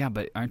like, well, yeah,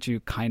 but aren't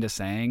you kind of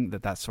saying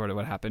that that's sort of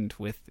what happened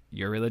with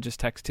your religious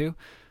text too?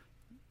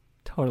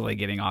 Totally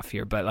getting off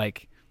here, but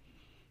like,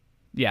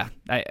 yeah,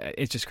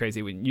 it's just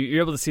crazy when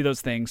you're able to see those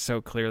things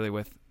so clearly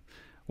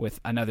with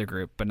another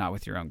group, but not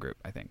with your own group,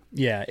 I think.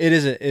 Yeah, it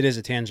is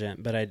a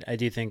tangent, but I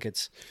do think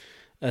it's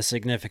a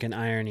significant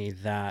irony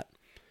that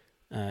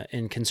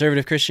in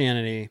conservative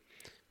Christianity,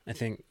 I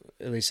think,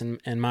 at least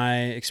in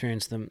my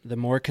experience, the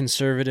more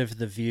conservative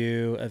the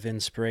view of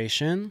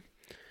inspiration,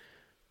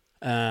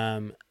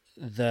 and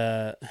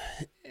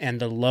And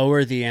the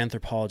lower the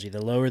anthropology,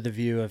 the lower the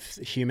view of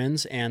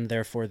humans, and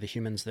therefore the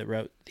humans that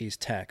wrote these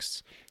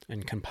texts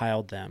and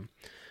compiled them,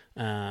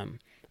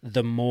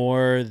 the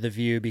more the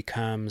view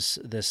becomes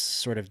this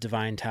sort of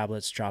divine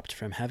tablets dropped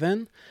from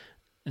heaven,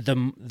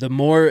 the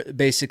more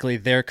basically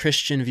their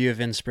Christian view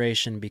of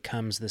inspiration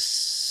becomes the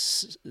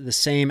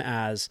same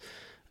as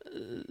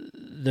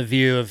the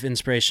view of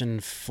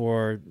inspiration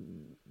for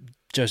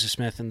Joseph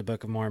Smith in the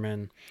Book of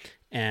Mormon,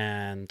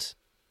 and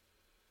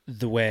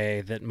the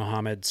way that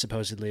Muhammad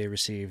supposedly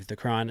received the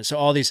Quran. So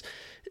all these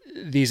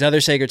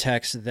other sacred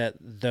texts that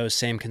those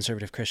same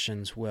conservative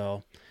Christians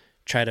will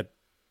try to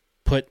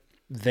put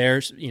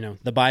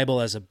the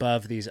Bible as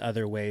above these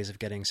other ways of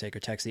getting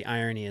sacred texts. The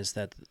irony is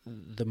that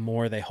the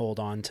more they hold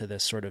on to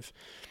this sort of,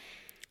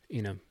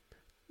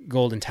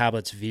 golden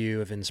tablets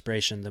view of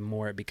inspiration, the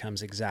more it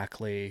becomes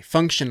exactly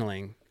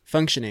functioning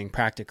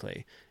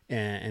practically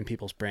in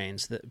people's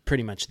brains,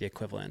 pretty much the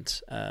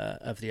equivalent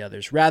of the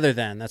others, rather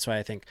than, that's why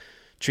I think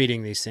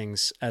treating these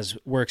things as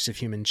works of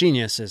human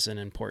genius is an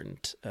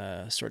important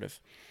sort of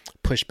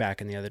pushback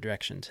in the other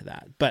direction to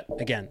that. But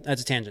again,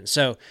 that's a tangent.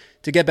 So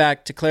to get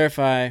back, to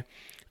clarify,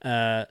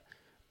 my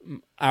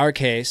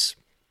case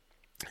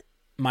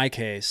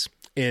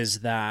is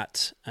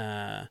that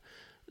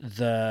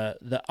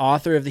the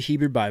author of the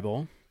Hebrew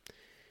Bible,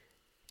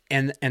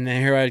 and then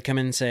here I'd come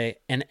in and say,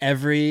 and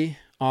every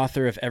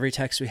author of every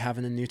text we have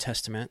in the New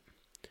Testament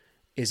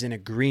is in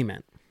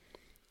agreement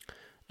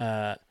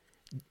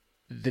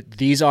that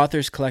these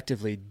authors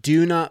collectively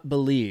do not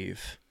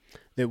believe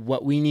that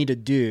what we need to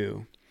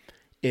do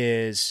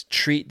is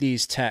treat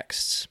these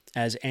texts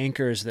as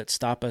anchors that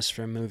stop us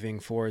from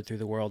moving forward through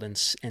the world and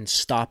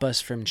stop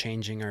us from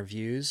changing our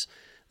views.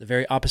 The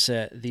very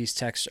opposite, these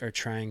texts are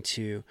trying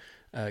to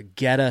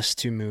get us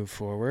to move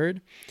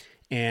forward,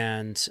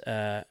 and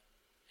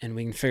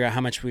we can figure out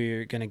how much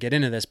we're going to get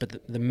into this,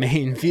 but the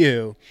main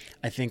view,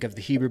 I think, of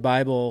the Hebrew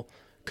Bible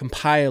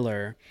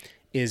compiler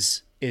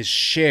is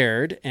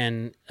shared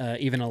and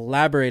even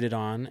elaborated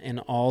on in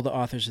all the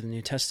authors of the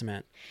New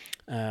Testament,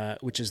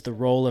 which is the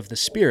role of the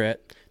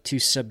Spirit to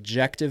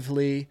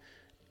subjectively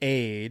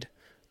aid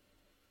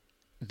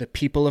the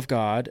people of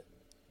God,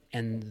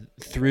 and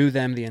through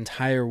them the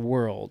entire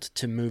world,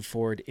 to move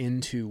forward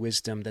into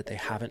wisdom that they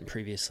haven't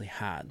previously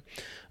had.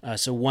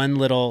 So one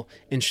little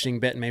interesting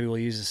bit, and maybe we'll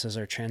use this as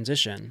our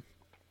transition,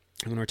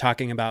 when we're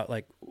talking about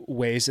like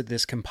ways that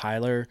this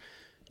compiler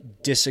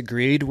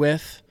disagreed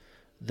with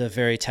the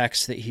very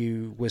text that he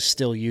was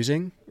still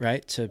using,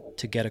 right,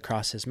 to get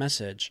across his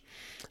message.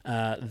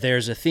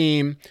 There's a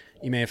theme,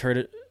 you may have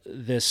heard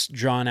this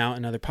drawn out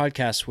in other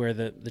podcasts, where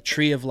the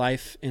tree of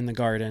life in the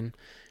garden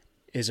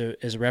is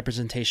a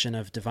representation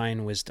of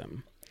divine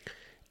wisdom.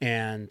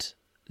 And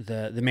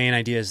the main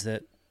idea is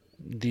that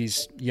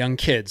these young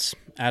kids,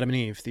 Adam and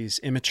Eve, these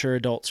immature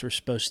adults, were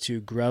supposed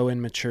to grow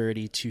in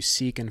maturity to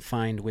seek and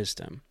find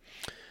wisdom,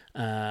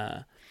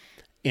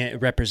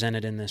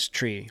 represented in this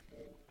tree.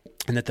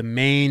 And that the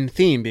main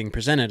theme being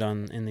presented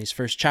in these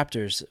first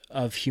chapters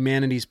of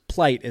humanity's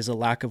plight is a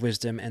lack of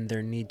wisdom and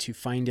their need to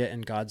find it,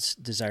 and God's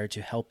desire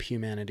to help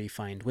humanity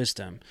find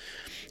wisdom.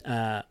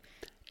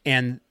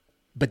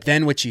 But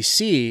then what you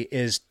see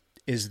is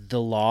the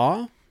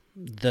law,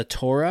 the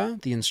Torah,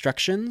 the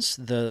instructions,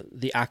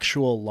 the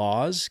actual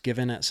laws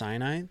given at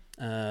Sinai,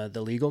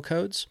 the legal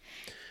codes.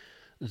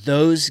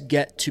 Those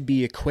get to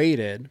be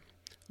equated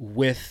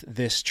with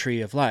this tree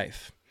of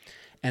life.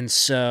 And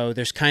so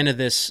there's kind of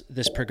this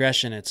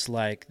progression. It's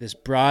like this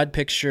broad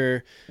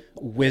picture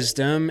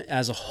wisdom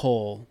as a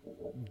whole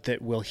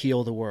that will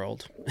heal the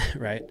world,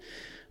 right?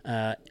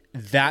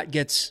 That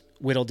gets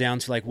whittled down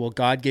to like, well,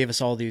 God gave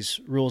us all these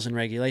rules and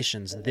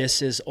regulations.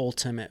 This is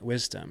ultimate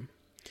wisdom.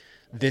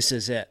 This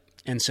is it.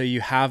 And so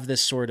you have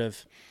this sort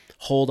of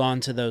hold on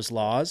to those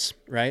laws,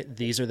 right?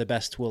 These are the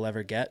best we'll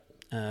ever get.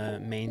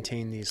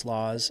 Maintain these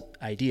laws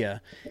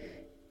idea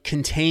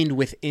contained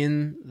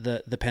within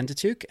the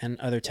Pentateuch and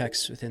other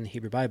texts within the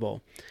Hebrew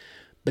Bible.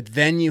 But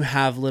then you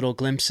have little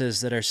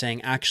glimpses that are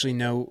saying, actually,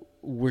 no,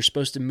 we're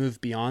supposed to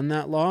move beyond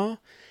that law.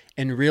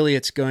 And really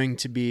it's going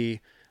to be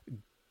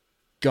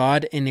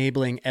God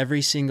enabling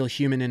every single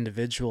human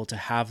individual to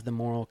have the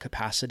moral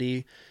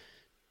capacity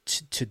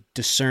to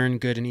discern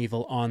good and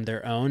evil on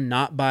their own,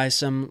 not by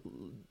some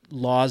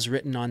laws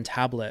written on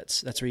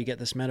tablets. That's where you get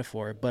this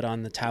metaphor, but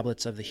on the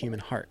tablets of the human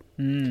heart.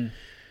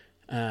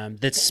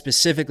 That's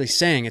specifically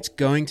saying it's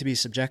going to be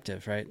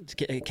subjective, right?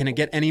 Can it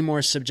get any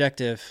more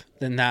subjective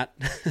than that?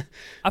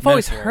 I've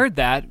always heard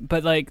that,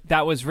 but like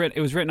that was written.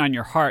 It was written on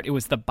your heart. It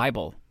was the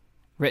Bible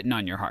written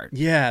on your heart.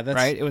 Yeah, that's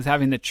right. It was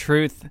having the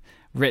truth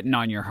written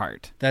on your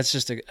heart. That's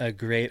just a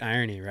great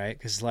irony, right?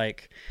 Because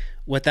like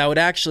what that would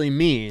actually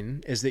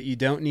mean is that you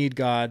don't need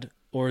God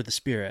or the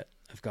Spirit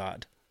of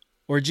God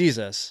or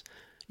Jesus.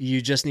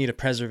 You just need a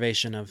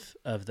preservation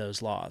of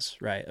those laws,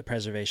 right? A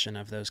preservation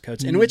of those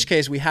codes, in which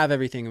case we have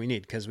everything we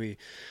need because we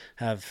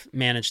have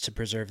managed to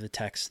preserve the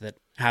texts that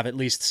have at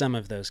least some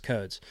of those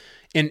codes.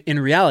 In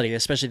reality,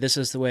 especially this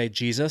is the way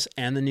Jesus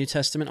and the New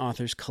Testament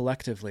authors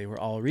collectively were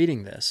all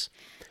reading this,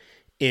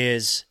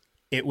 is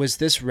it was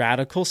this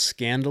radical,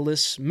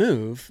 scandalous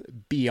move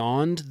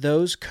beyond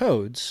those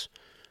codes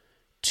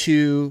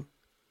to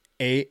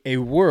a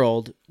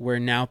world where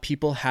now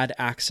people had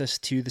access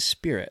to the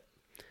Spirit.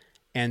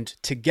 And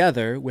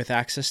together with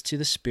access to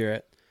the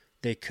Spirit,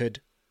 they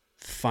could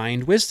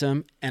find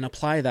wisdom and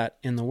apply that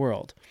in the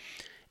world.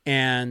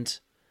 And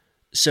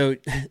so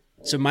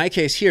my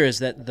case here is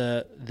that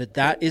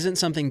that isn't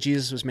something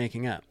Jesus was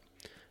making up.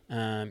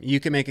 You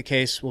can make a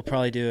case, we'll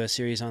probably do a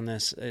series on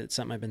this, it's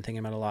something I've been thinking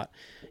about a lot.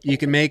 You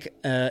can make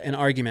an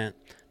argument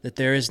that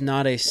there is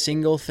not a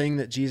single thing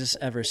that Jesus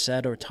ever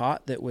said or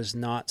taught that was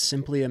not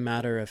simply a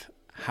matter of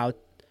how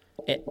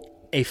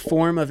a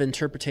form of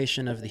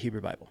interpretation of the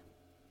Hebrew Bible.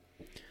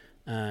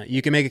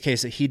 You can make a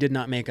case that he did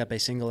not make up a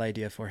single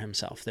idea for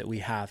himself that we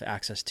have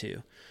access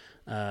to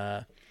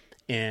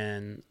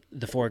in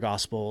the four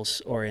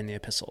Gospels or in the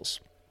epistles.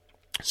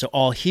 So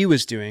all he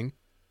was doing,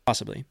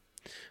 possibly,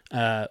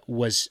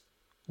 was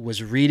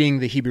reading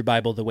the Hebrew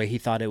Bible the way he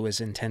thought it was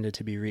intended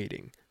to be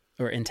read,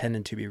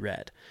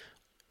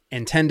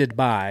 intended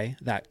by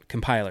that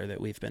compiler that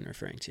we've been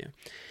referring to.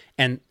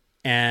 And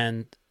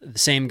the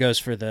same goes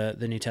for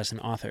the New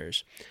Testament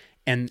authors.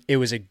 And it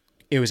was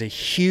a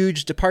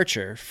huge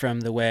departure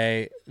from the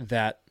way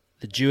that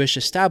the Jewish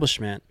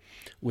establishment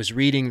was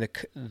reading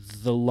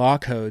the law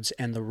codes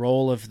and the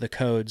role of the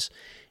codes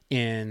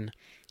in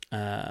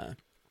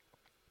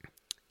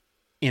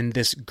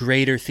this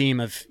greater theme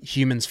of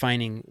humans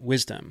finding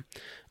wisdom.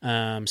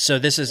 So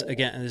this is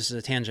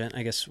a tangent.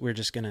 I guess we're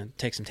just going to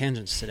take some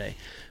tangents today.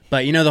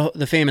 But you know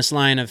the famous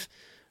line of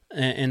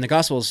in the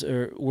Gospels,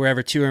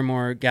 wherever two or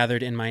more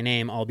gathered in my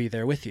name, I'll be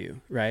there with you,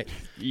 right?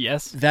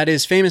 Yes. That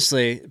is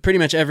famously, pretty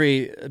much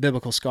every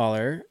biblical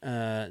scholar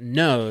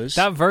knows.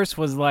 That verse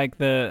was like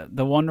the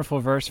wonderful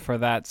verse for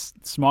that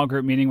small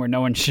group meeting where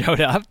no one showed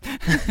up.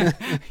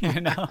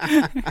 You know?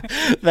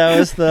 That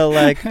was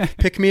the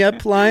pick me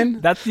up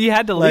line. You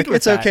had to lead with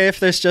it's that. okay if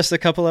there's just a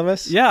couple of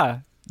us. Yeah.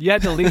 You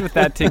had to lead with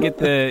that to get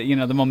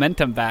the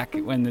momentum back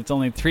when it's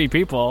only 3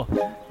 people,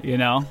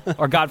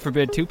 or God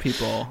forbid 2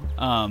 people.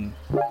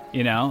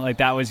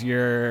 That was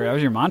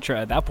your mantra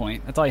at that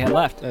point. That's all you had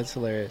left. That's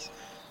hilarious.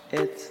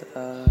 It's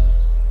a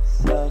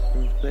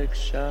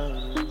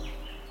self-infliction.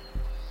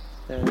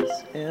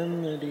 There's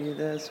enmity,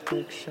 there's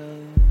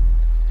fiction.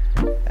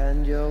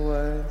 And your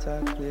words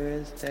are clear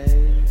as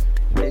day.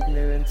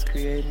 Ignorance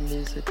creating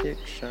these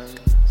addictions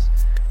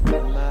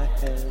in my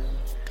head.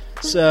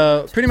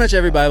 So pretty much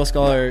every Bible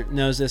scholar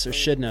knows this or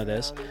should know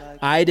this.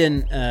 I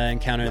didn't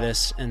encounter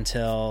this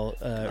until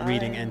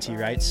reading N.T.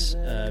 Wright's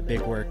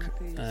big work,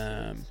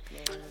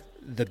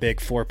 the big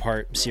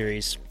 4-part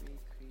series.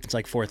 It's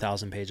like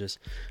 4,000 pages.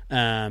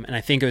 And I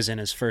think it was in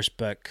his first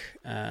book,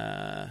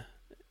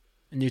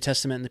 New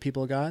Testament and the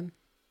People of God.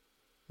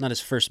 Not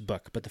his first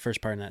book, but the first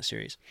part in that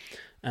series.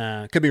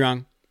 Could be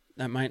wrong.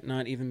 That might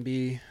not even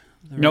be...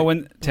 No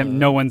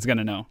one's going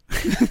to know.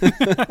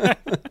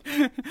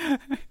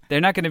 They're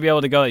not going to be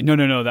able to go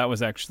no, that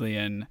was actually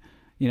in,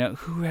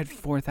 who read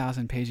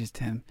 4,000 pages,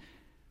 Tim?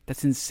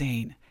 That's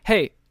insane.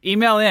 Hey,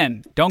 email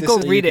in. Don't go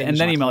read it and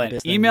then email in.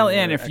 Email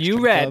in if you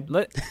read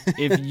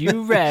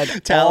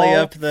tally all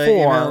up the 4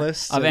 email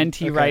list of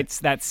N.T.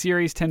 Wright's, that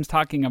series Tim's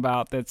talking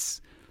about that's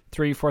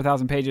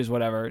 4,000 pages,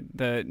 whatever.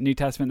 The New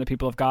Testament, the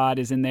People of God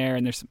is in there,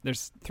 and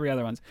there's 3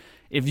 other ones.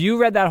 If you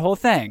read that whole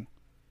thing,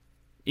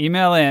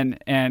 email in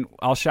and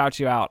I'll shout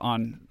you out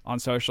on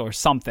social or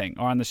something,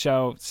 or on the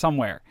show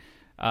somewhere.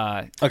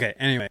 Okay,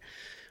 anyway.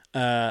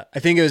 I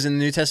think it was in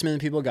the New Testament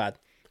and the People of God.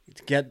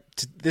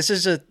 This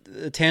is a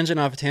tangent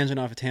off a tangent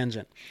off a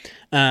tangent.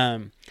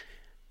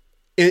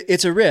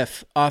 It's a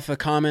riff off a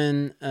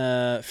common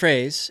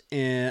phrase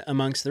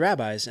amongst the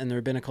rabbis and the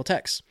rabbinical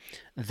texts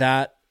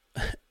that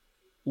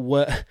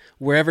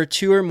wherever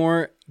 2 or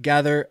more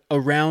gather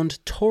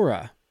around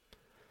Torah,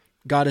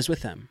 God is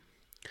with them.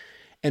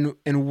 And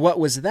what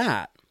was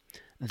that?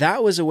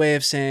 That was a way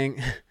of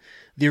saying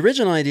the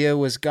original idea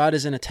was God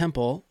is in a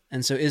temple,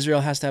 and so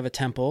Israel has to have a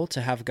temple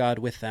to have God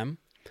with them.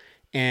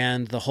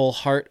 And the whole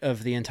heart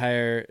of the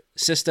entire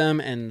system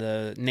and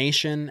the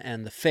nation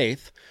and the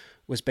faith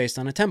was based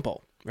on a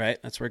temple, right?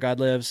 That's where God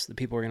lives. The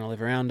people are going to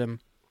live around him.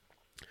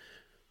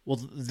 Well,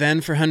 then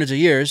for hundreds of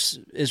years,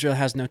 Israel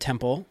has no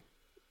temple.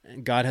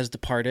 And God has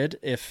departed,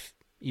 if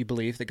you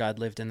believe that God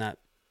lived in that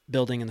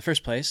building in the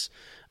first place.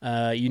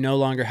 You no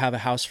longer have a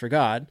house for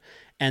God.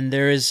 And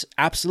there is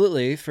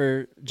absolutely,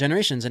 for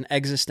generations, an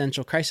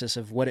existential crisis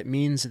of what it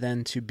means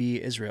then to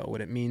be Israel, what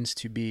it means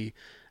to be,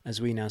 as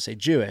we now say,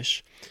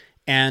 Jewish.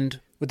 And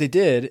what they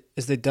did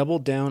is they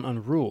doubled down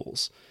on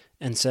rules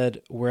and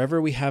said,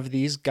 wherever we have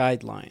these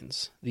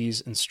guidelines, these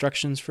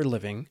instructions for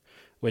living,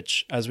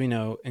 which, as we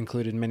know,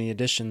 included many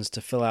additions to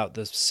fill out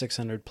the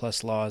 600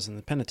 plus laws in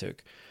the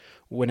Pentateuch,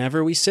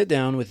 whenever we sit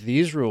down with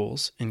these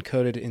rules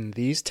encoded in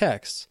these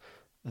texts,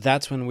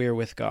 that's when we're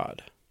with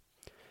God.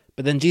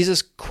 But then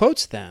Jesus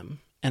quotes them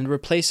and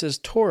replaces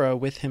Torah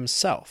with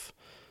himself,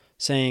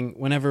 saying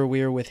whenever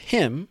we're with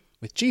him,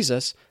 with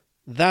Jesus,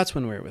 that's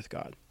when we're with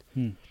God.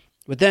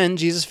 But then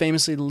Jesus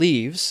famously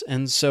leaves,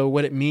 and so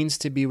what it means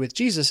to be with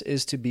Jesus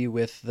is to be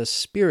with the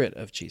Spirit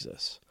of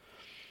Jesus.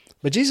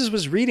 But Jesus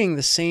was reading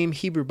the same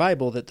Hebrew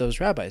Bible that those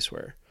rabbis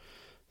were.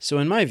 So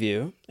in my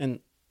view,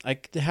 and I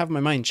could have my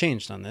mind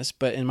changed on this,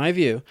 but in my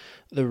view,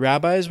 the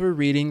rabbis were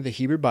reading the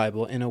Hebrew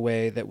Bible in a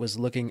way that was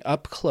looking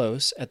up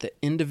close at the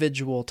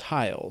individual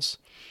tiles,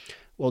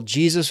 while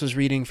Jesus was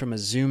reading from a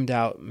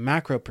zoomed-out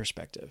macro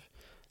perspective.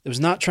 It was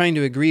not trying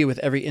to agree with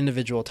every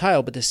individual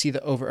tile, but to see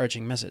the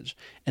overarching message.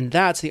 And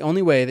that's the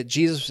only way that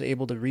Jesus was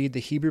able to read the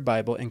Hebrew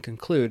Bible and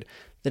conclude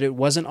that it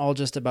wasn't all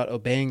just about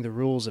obeying the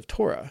rules of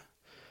Torah,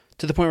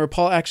 to the point where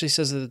Paul actually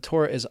says that the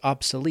Torah is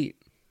obsolete.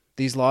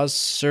 These laws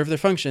serve their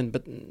function,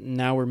 but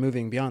now we're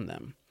moving beyond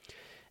them.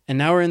 And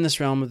now we're in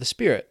this realm of the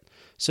Spirit.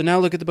 So now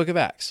look at the book of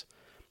Acts.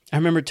 I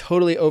remember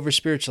totally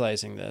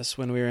over-spiritualizing this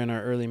when we were in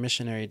our early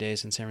missionary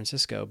days in San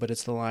Francisco, but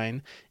it's the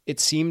line, "It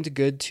seemed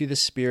good to the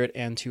Spirit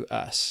and to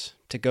us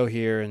to go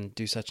here and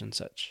do such and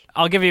such."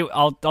 I'll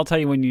tell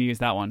you when you use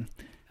that one.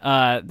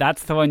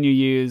 That's the one you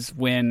use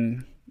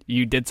when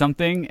you did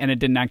something and it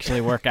didn't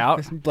actually work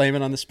out. Blame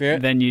it on the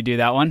Spirit. Then you do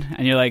that one,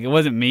 and you're like, it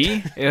wasn't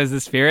me, it was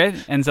the Spirit.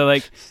 And so,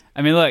 like,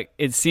 I mean, look,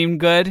 it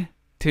seemed good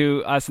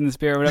to us in the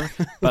Spirit or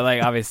whatever, but,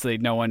 like, obviously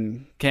no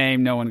one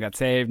came, no one got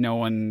saved, no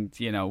one,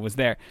 was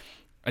there.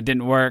 It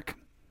didn't work.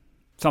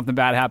 Something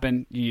bad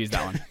happened. You use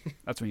that one.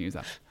 That's when you use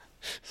that.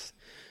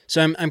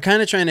 So I'm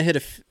kind of trying to hit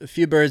a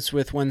few birds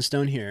with one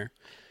stone here.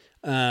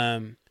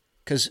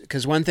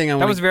 Because one thing I want...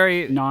 That was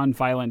very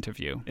non-violent of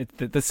you.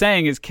 The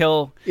saying is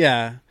kill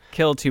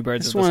two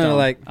birds with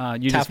a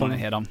stone. You just want to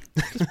hit them.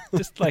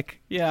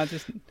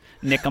 just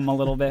nick them a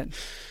little bit.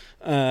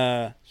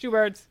 Two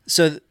birds.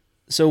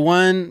 So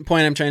one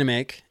point I'm trying to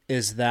make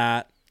is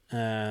that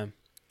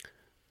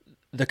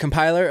the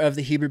compiler of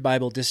the Hebrew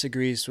Bible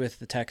disagrees with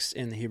the text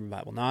in the Hebrew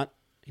Bible.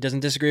 He doesn't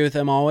disagree with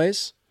them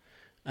always.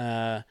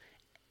 And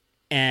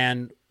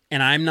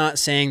I'm not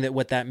saying that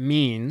what that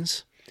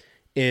means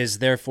is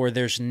therefore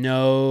there's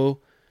no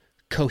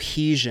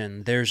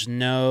cohesion, there's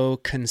no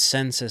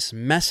consensus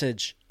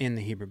message in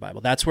the Hebrew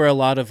Bible. That's where a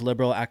lot of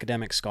liberal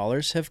academic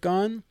scholars have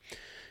gone,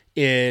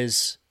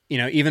 is,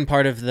 even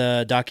part of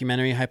the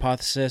documentary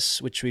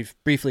hypothesis, which we've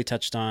briefly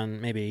touched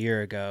on maybe a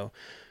year ago,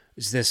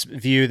 is this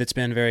view that's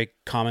been very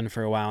common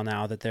for a while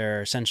now, that there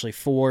are essentially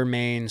four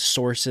main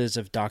sources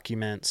of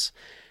documents.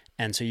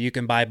 And so you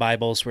can buy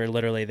Bibles where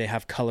literally they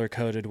have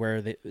color-coded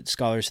where the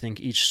scholars think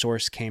each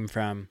source came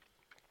from.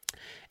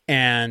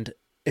 And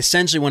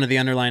essentially one of the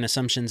underlying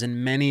assumptions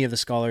in many of the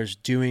scholars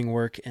doing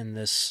work in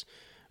this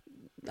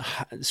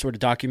sort of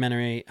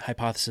documentary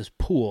hypothesis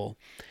pool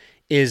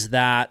is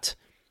that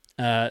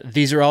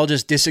these are all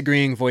just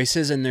disagreeing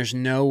voices and there's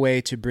no way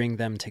to bring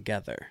them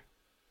together,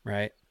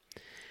 right?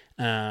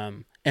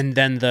 And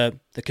then the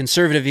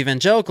conservative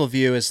evangelical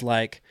view is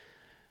like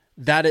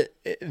that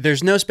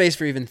there's no space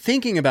for even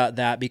thinking about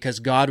that because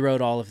God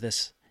wrote all of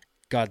this,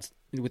 God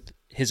with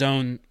his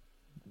own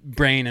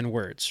brain and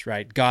words,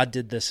 right? God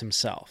did this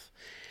himself.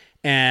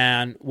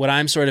 And what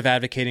I'm sort of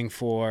advocating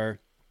for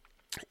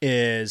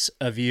is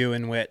a view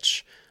in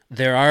which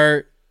there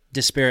are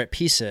disparate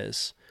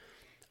pieces,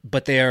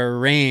 but they are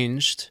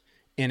arranged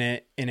in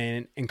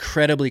an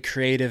incredibly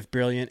creative,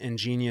 brilliant,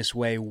 ingenious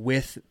way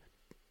with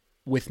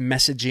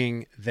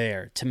messaging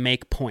there to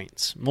make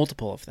points,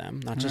 multiple of them,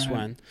 not just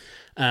one.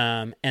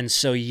 And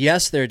so,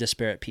 yes, there are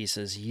disparate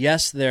pieces.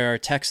 Yes, there are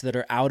texts that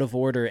are out of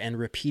order and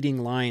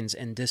repeating lines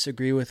and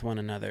disagree with one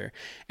another.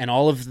 And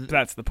all of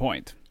that's the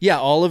point. Yeah,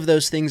 all of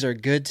those things are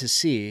good to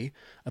see.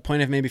 A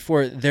point I've made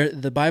before,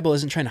 the Bible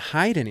isn't trying to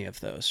hide any of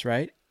those,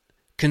 right?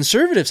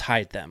 Conservatives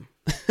hide them.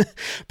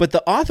 But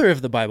the author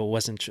of the Bible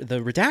the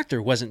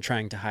redactor wasn't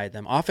trying to hide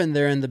them. Often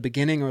they're in the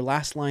beginning or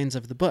last lines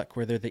of the book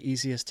where they're the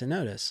easiest to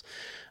notice.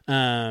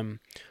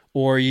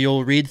 Or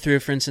you'll read through,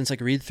 for instance,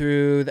 read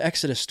through the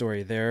Exodus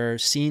story. There are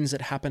scenes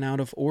that happen out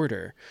of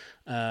order.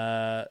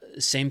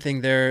 Same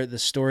thing there, the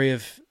story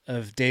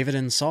of David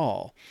and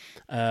Saul.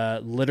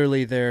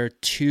 Literally, there are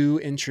two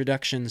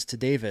introductions to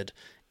David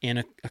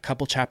in a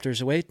couple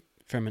chapters away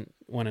from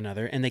one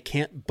another, and they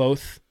can't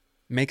both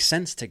make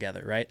sense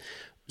together, right?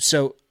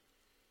 So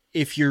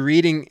if you're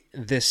reading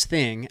this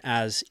thing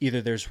as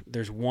either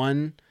there's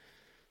one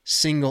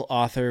single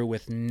author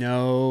with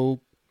no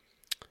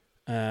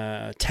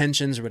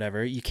tensions or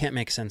whatever, you can't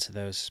make sense of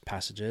those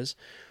passages.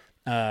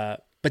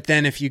 But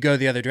then if you go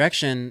the other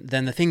direction,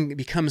 then the thing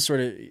becomes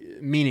sort of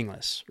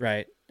meaningless,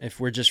 right? If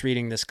we're just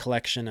reading this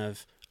collection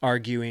of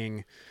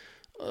arguing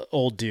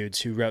old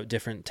dudes who wrote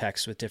different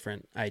texts with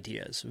different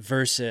ideas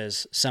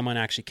versus someone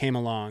actually came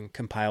along,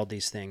 compiled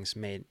these things,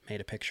 made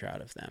a picture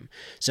out of them.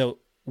 So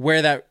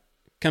where that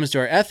comes to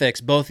our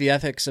ethics, both the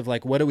ethics of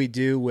what do we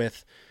do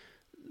with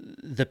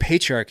the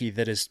patriarchy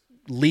that is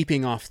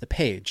leaping off the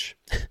page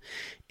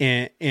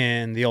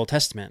in the Old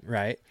Testament,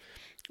 right?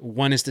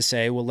 One is to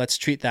say, well, let's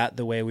treat that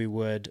the way we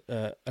would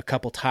a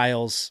couple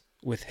tiles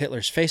with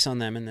Hitler's face on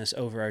them in this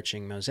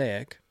overarching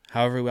mosaic.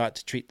 However we ought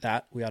to treat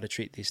that, we ought to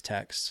treat these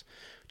texts.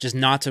 Just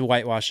not to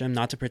whitewash them,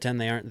 not to pretend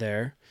they aren't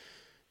there,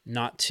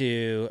 not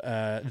to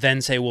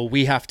then say, well,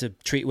 we have to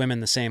treat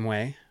women the same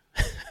way,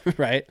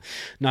 right?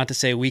 Not to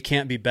say we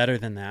can't be better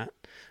than that,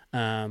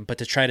 but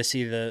to try to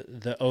see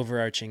the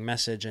overarching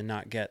message and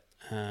not get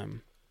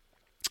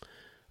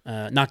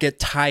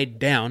tied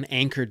down,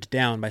 anchored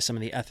down by some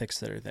of the ethics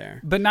that are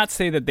there. But not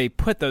say that they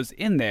put those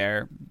in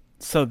there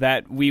so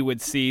that we would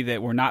see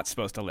that we're not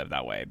supposed to live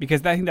that way,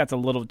 because I think that's a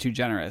little too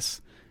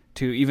generous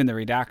to even the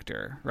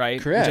redactor,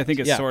 right? Correct. Which I think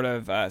is Yeah. sort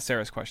of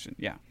Sarah's question.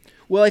 Yeah.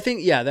 Well, I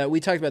think, that we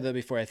talked about that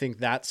before. I think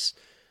that's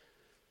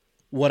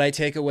what I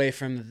take away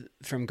from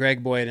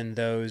Greg Boyd and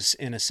those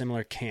in a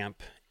similar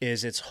camp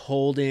is it's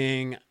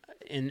holding,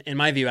 in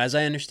my view, as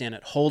I understand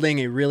it, holding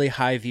a really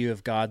high view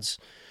of God's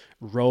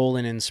role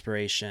in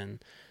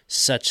inspiration,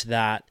 such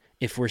that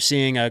if we're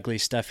seeing ugly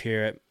stuff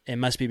here, it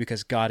must be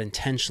because God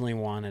intentionally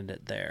wanted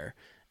it there.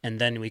 And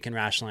then we can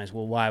rationalize,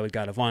 well, why would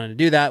God have wanted to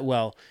do that?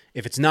 Well,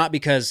 if it's not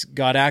because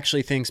God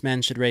actually thinks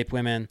men should rape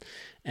women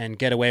and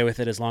get away with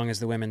it as long as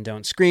the women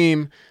don't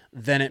scream,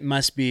 then it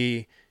must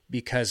be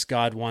because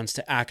God wants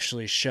to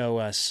actually show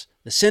us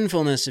the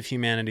sinfulness of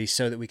humanity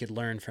so that we could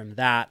learn from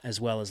that as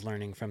well as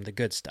learning from the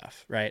good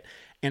stuff, right?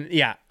 And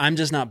yeah, I'm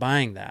just not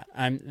buying that.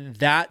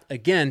 That,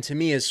 again, to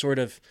me is sort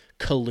of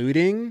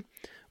colluding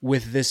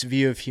with this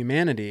view of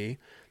humanity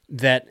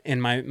that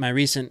in my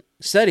recent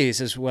studies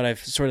is what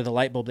I've sort of the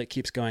light bulb that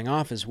keeps going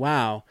off is,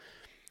 wow,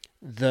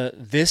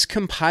 this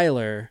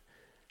compiler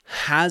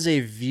has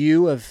a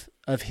view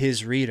of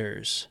his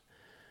readers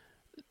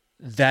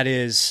that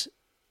is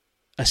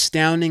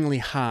astoundingly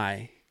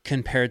high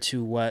compared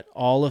to what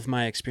all of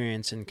my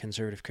experience in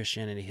conservative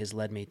Christianity has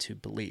led me to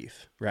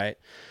believe, right?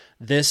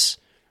 This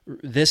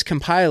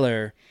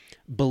compiler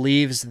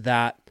believes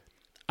that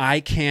I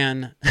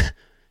can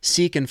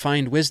seek and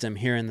find wisdom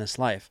here in this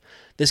life.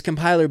 This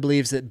compiler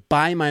believes that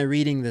by my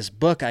reading this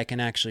book, I can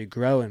actually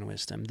grow in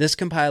wisdom. This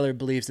compiler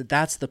believes that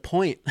that's the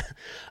point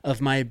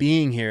of my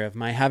being here, of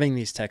my having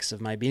these texts,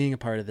 of my being a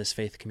part of this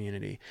faith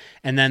community.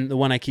 And then the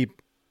one I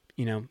keep,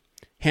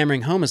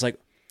 hammering home is like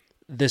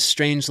this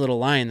strange little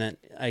line that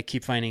I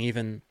keep finding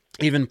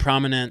even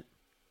prominent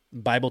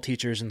Bible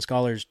teachers and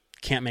scholars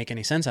can't make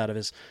any sense out of,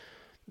 is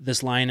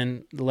this line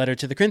in the letter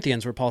to the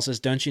Corinthians where Paul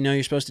says, don't you know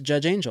you're supposed to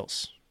judge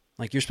angels?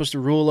 Like, you're supposed to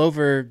rule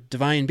over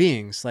divine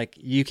beings. Like,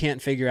 you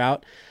can't figure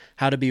out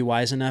how to be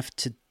wise enough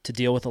to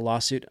deal with a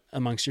lawsuit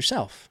amongst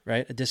yourself,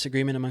 right? A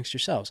disagreement amongst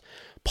yourselves.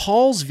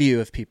 Paul's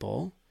view of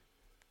people,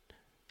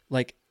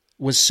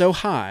 was so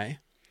high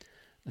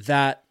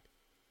that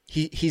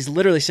he's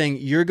literally saying,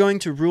 you're going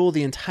to rule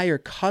the entire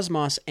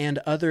cosmos and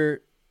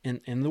other, in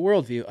the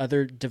worldview,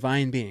 other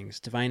divine beings,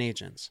 divine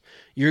agents.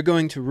 You're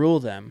going to rule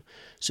them.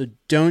 So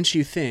don't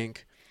you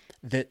think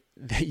that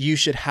you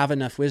should have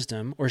enough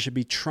wisdom, or should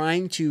be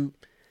trying to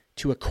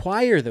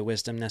acquire the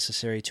wisdom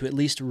necessary to at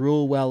least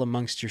rule well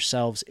amongst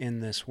yourselves in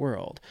this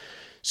world?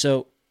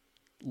 So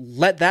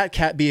let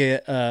that be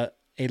a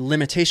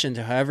limitation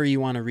to however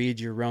you want to read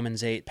your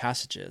Romans 8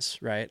 passages,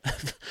 right?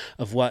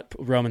 Of what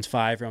Romans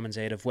 5, Romans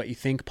 8, of what you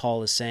think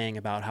Paul is saying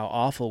about how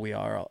awful we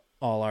all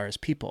are as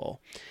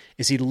people,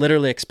 is he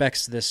literally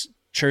expects this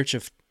church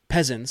of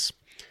peasants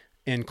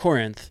in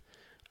Corinth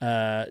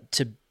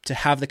to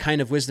have the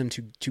kind of wisdom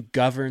to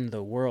govern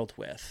the world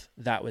with.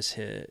 That was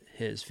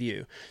his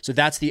view. So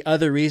that's the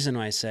other reason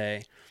why I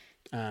say,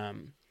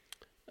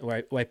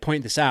 where I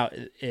point this out,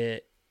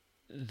 the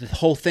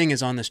whole thing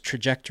is on this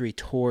trajectory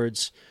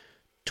towards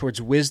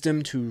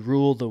wisdom to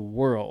rule the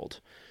world.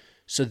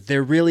 So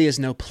there really is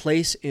no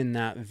place in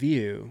that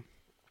view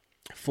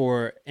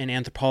for an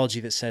anthropology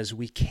that says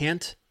we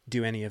can't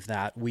do any of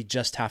that. We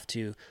just have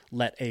to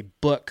let a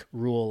book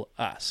rule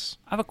us.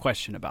 I have a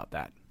question about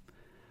that,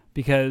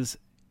 because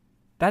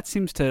that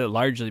seems to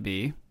largely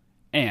be,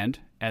 and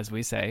as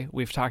we say,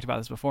 we've talked about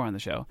this before on the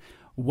show,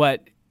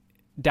 what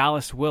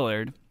Dallas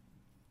Willard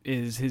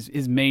is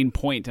his main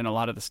point in a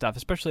lot of the stuff,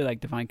 especially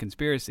like Divine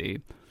Conspiracy,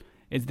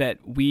 is that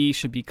we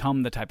should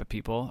become the type of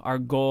people. Our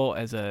goal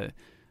as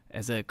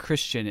a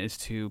Christian is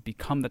to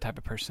become the type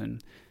of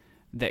person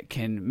that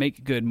can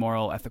make good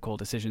moral, ethical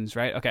decisions,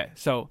 right? Okay,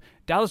 so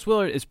Dallas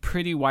Willard is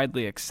pretty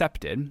widely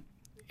accepted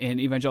in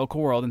evangelical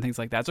world and things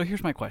like that. So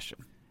here's my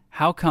question.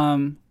 How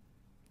come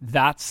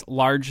that's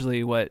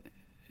largely what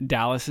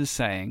Dallas is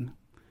saying,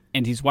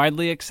 and he's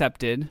widely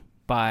accepted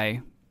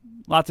by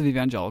lots of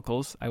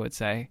evangelicals, I would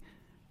say,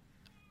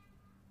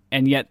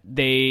 and yet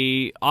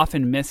they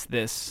often miss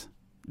this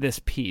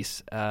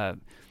piece, or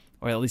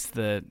at least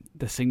the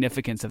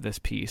significance of this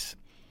piece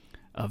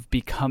of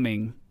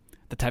becoming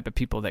the type of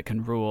people that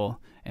can rule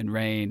and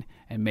reign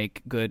and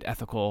make good,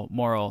 ethical,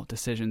 moral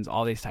decisions,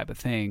 all these type of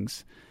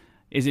things.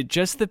 Is it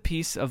just the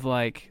piece of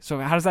so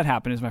how does that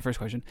happen is my first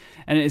question.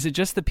 And is it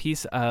just the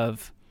piece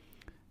of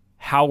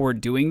how we're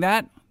doing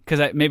that?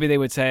 Because maybe they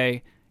would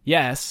say,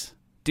 yes,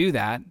 do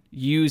that,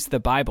 use the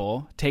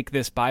Bible, take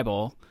this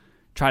Bible,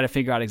 try to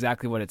figure out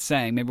exactly what it's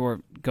saying. Maybe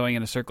we're going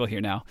in a circle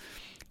here now,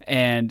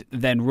 and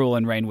then rule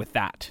and reign with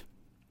that.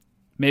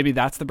 Maybe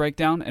that's the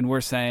breakdown. And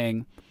we're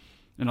saying,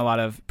 and a lot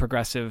of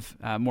progressive,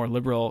 more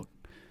liberal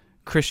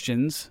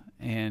Christians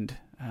and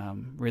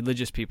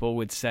religious people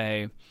would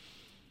say,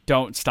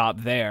 don't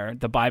stop there.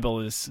 The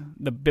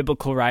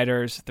biblical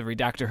writers, the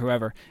redactor,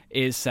 whoever,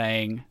 is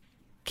saying,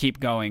 keep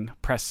going,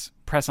 press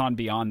on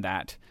beyond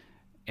that,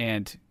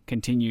 and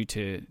continue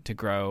to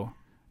grow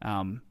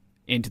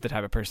into the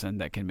type of person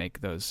that can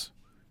make those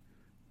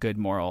good,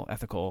 moral,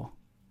 ethical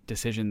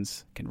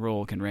decisions, can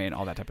rule, can reign,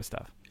 all that type of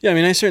stuff. Yeah, I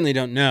mean, I certainly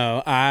don't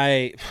know.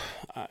 My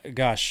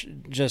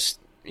reaction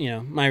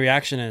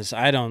is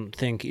I don't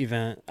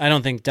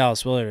think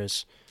Dallas Willard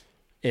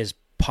is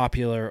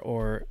popular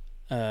or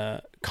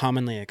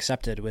commonly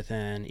accepted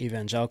within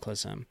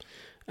evangelicalism.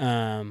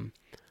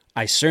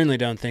 I certainly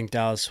don't think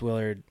Dallas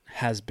Willard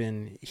has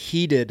been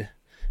heeded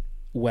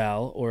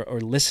well or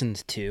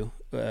listened to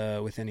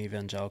within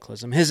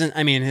evangelicalism.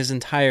 His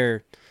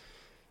entire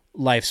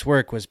life's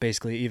work was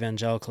basically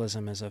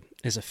evangelicalism as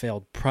a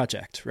failed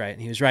project, right?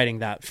 And he was writing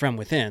that from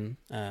within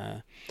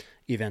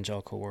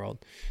evangelical world.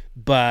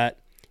 But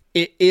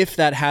if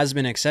that has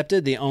been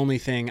accepted, the only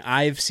thing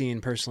I've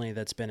seen personally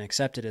that's been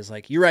accepted is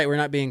like, you're right, we're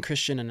not being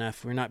Christian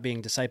enough, we're not being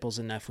disciples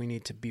enough, we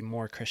need to be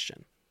more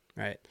Christian,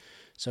 right?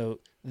 So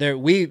that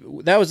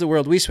was the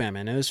world we swam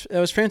in. It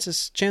was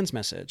Francis Chan's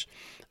message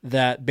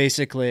that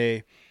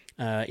basically,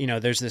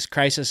 there's this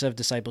crisis of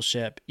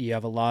discipleship. You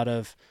have a lot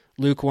of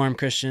lukewarm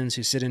Christians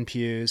who sit in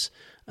pews,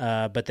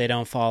 but they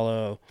don't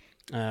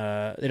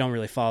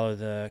really follow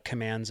the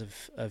commands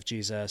of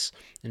Jesus.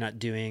 They're not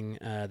doing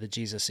the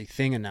Jesus-y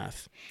thing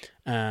enough.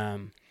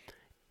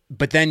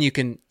 But then you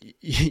can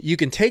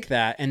take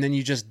that and then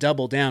you just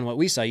double down what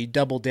we saw. You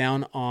double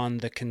down on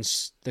the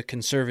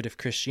conservative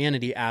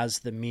Christianity as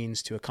the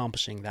means to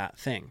accomplishing that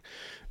thing,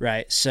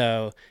 right?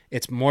 So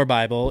it's more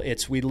Bible.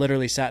 We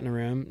literally sat in a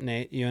room,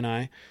 Nate, you and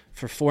I,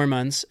 for 4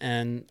 months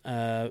and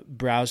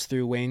browsed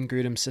through Wayne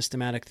Grudem's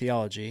Systematic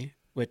Theology,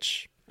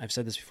 which I've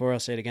said this before, I'll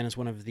say it again, is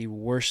one of the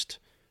worst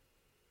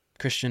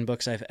Christian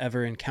books I've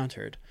ever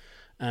encountered.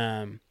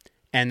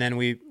 And then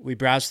we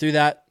browsed through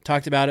that,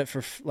 talked about it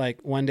for like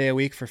one day a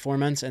week for 4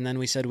 months, and then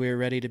we said we were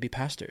ready to be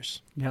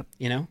pastors. Yep.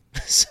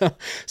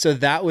 So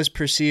that was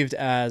perceived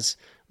as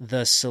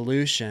the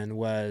solution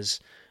was,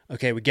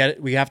 okay,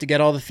 we have to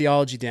get all the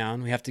theology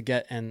down. We have to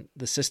get, and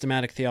the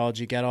systematic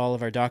theology, get all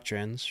of our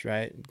doctrines,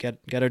 right? Get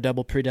our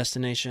double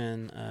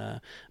predestination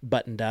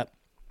buttoned up,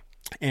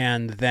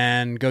 and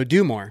then go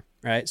do more,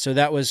 right? So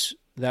that was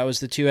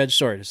the two-edged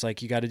sword. It's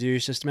like you got to do your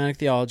systematic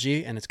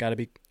theology, and it's got to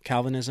be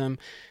Calvinism,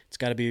 it's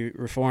got to be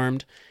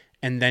Reformed,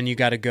 and then you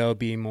got to go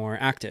be more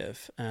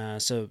active.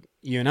 So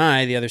you and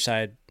I, the other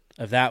side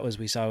of that was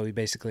we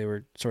basically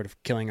were sort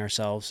of killing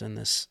ourselves in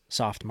this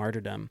soft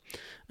martyrdom,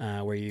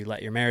 where you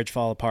let your marriage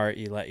fall apart,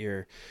 you let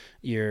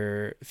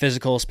your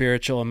physical,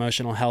 spiritual,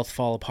 emotional health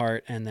fall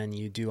apart, and then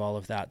you do all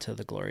of that to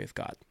the glory of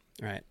God,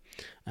 right?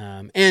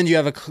 And you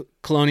have a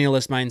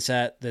colonialist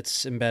mindset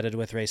that's embedded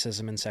with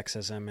racism and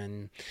sexism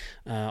and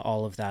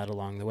all of that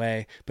along the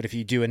way. But if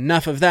you do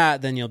enough of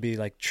that, then you'll be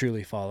like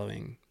truly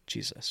following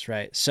Jesus,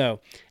 right?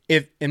 So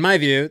if, in my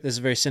view, this is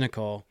very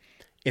cynical,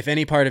 if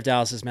any part of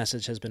Dallas's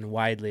message has been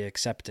widely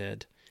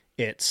accepted,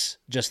 it's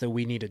just that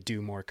we need to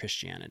do more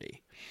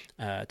Christianity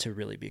to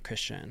really be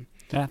Christian.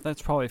 Yeah,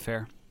 that's probably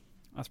fair.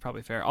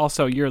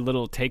 Also, your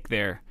little take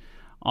there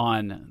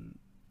on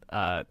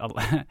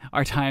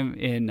our time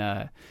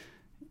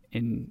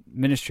in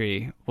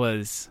ministry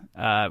was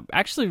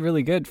actually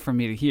really good for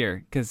me to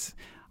hear, because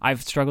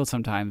I've struggled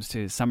sometimes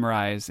to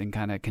summarize and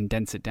kind of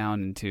condense it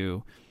down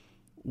into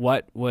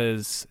what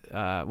was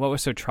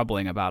so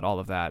troubling about all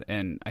of that,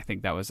 and I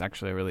think that was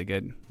actually a really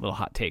good little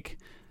hot take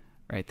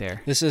right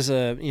there. This is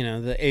the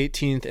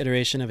 18th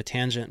iteration of a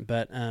tangent,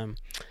 but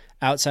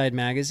Outside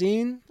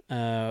Magazine,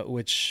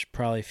 which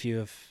probably few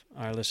of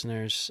our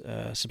listeners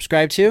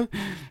subscribe to,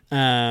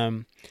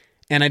 and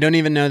I don't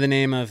even know the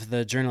name of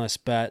the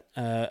journalist, but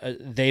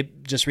they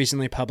just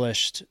recently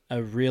published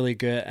a really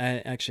good,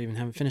 I actually even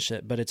haven't finished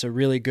it, but it's a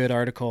really good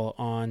article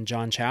on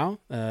John Chau,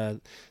 the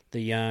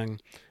young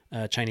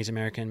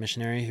Chinese-American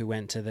missionary who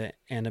went to the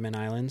Andaman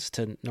Islands,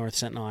 to North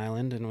Sentinel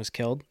Island, and was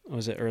killed.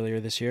 Was it earlier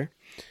this year?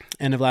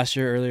 End of last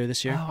year, earlier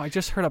this year? Oh, I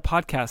just heard a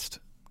podcast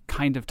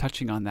kind of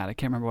touching on that. I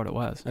can't remember what it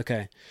was.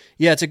 Okay.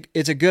 Yeah,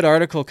 it's a good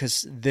article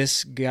because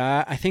this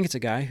guy, I think it's a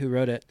guy who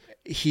wrote it,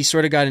 he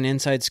sort of got an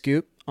inside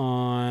scoop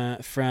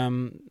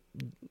from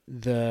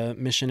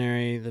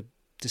the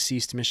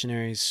deceased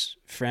missionary's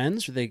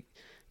friends.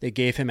 They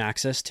gave him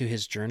access to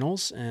his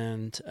journals,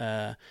 and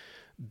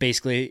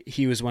basically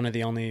he was one of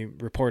the only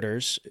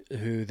reporters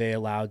who they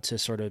allowed to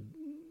sort of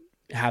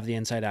have the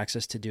inside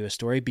access to do a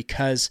story,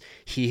 because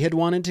he had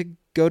wanted to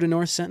go to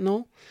North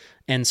Sentinel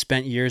and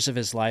spent years of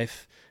his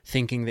life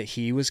thinking that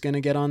he was going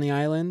to get on the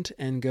island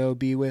and go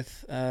be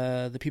with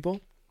the people.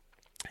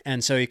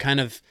 And so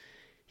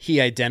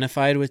he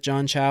identified with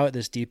John Chau at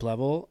this deep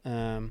level.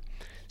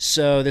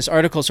 So this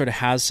article sort of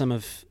has some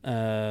of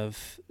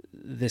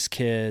this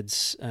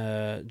kid's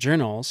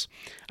journals.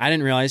 I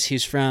didn't realize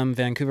he's from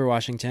Vancouver,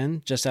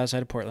 Washington, just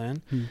outside of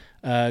Portland.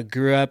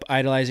 Grew up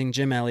idolizing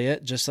Jim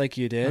Elliot, just like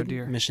you did,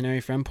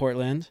 missionary from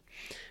Portland,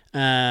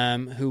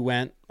 who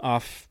went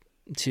off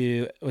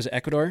to, was it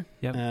Ecuador?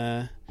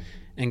 Yep.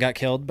 and got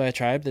killed by a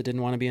tribe that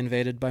didn't want to be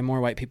invaded by more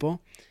white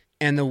people.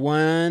 And the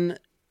one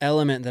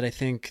element that I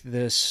think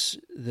this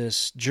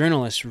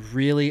journalist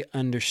really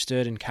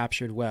understood and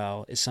captured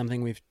well is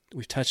something we've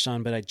touched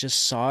on, but I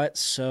just saw it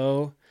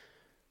so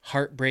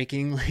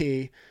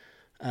heartbreakingly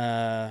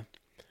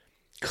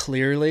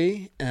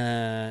clearly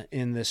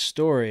in this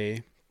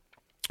story,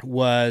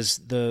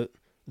 was the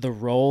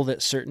role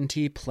that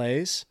certainty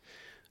plays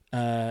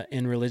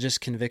in religious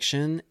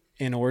conviction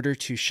in order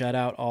to shut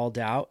out all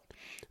doubt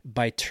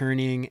by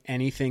turning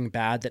anything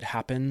bad that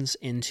happens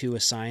into a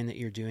sign that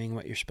you're doing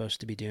what you're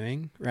supposed to be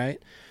doing,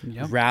 right?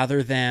 Yep.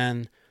 Rather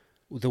than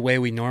the way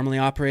we normally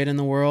operate in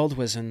the world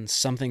was when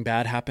something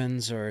bad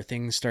happens or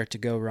things start to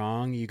go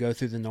wrong, you go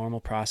through the normal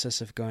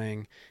process of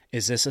going,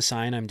 is this a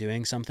sign I'm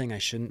doing something I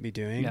shouldn't be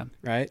doing? Yeah.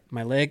 Right?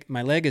 My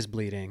leg is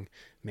bleeding.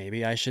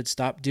 Maybe I should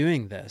stop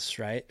doing this,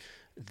 right?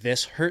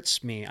 This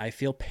hurts me. I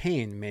feel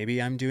pain.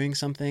 Maybe I'm doing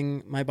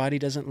something my body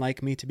doesn't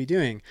like me to be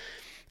doing.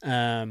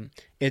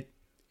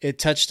 It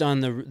touched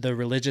on the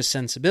religious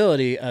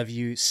sensibility of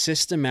you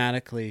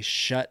systematically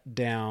shut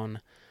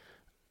down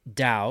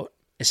doubt,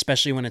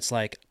 especially when it's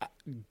like,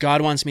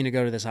 God wants me to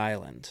go to this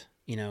island.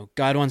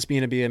 God wants me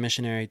to be a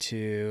missionary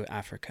to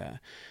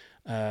Africa.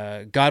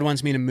 God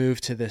wants me to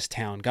move to this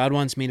town. God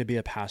wants me to be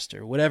a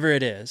pastor. Whatever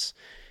it is,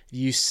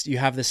 you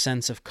have this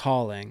sense of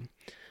calling.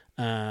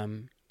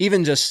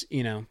 Even just,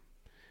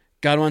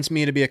 God wants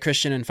me to be a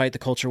Christian and fight the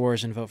culture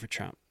wars and vote for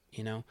Trump.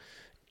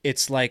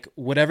 It's like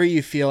whatever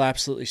you feel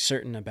absolutely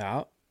certain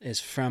about is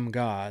from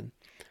God.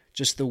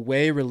 Just the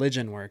way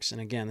religion works, and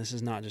again, this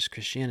is not just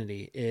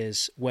Christianity,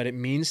 is what it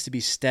means to be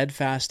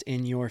steadfast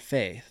in your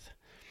faith.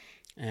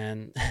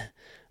 And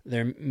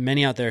there are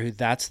many out there who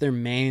that's their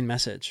main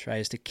message, right?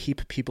 Is to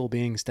keep people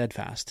being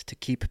steadfast, to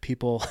keep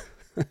people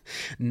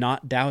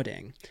not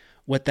doubting.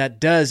 What that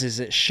does is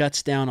it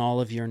shuts down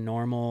all of your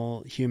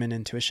normal human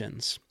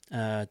intuitions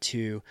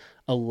to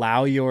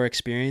allow your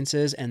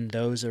experiences and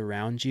those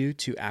around you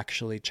to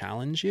actually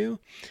challenge you.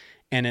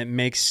 And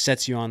it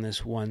sets you on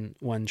this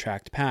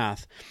one-tracked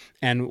path.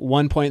 And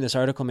one point this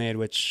article made,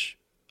 which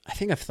I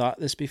think I've thought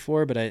this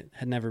before, but I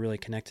had never really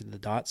connected the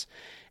dots,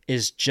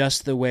 is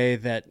just the way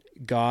that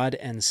God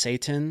and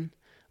Satan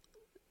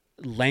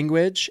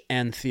language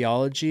and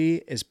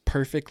theology is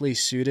perfectly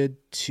suited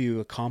to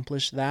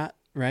accomplish that,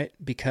 right?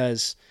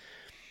 Because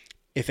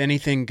if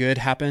anything good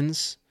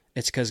happens,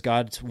 it's because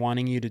God's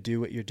wanting you to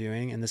do what you're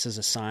doing, and this is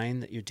a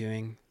sign that you're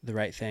doing the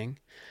right thing.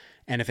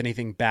 And if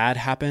anything bad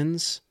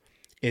happens,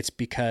 it's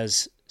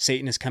because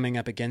Satan is coming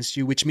up against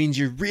you, which means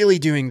you're really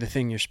doing the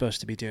thing you're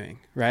supposed to be doing,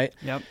 right?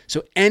 Yep.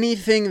 So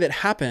anything that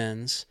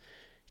happens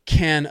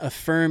can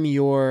affirm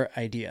your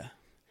idea,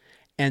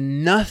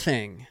 and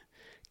nothing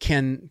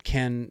can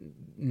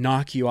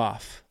knock you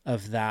off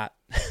of that.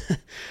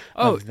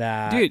 Of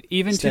that, dude,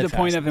 even to the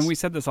point of, and we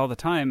said this all the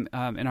time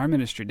in our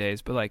ministry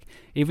days, but like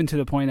even to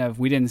the point of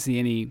we didn't see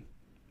any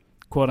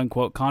quote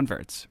unquote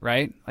converts,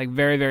 right? Like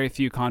very, very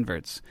few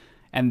converts.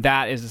 And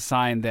that is a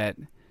sign that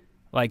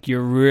like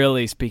you're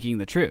really speaking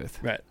the truth.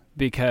 Right.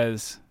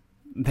 Because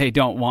they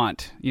don't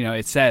want,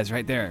 it says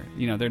right there,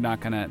 they're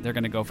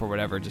going to go for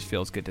whatever just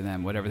feels good to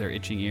them, whatever their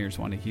itching ears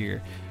want to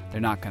hear. They're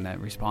not going to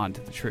respond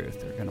to the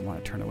truth. They're going to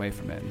want to turn away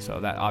from it. And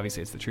so that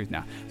obviously it's the truth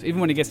now. So even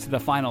when it gets to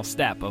the final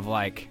step of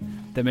like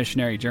the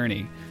missionary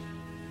journey,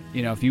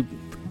 if you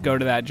go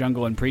to that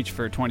jungle and preach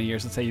for 20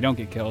 years, let's say you don't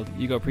get killed,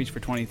 you go preach for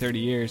 20, 30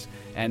 years,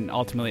 and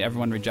ultimately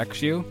everyone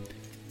rejects you,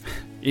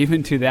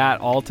 even to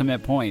that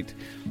ultimate point,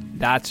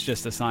 that's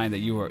just a sign that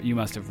you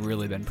must have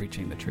really been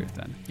preaching the truth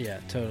then. Yeah,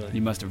 totally.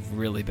 You must have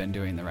really been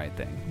doing the right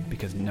thing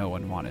because no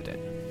one wanted it.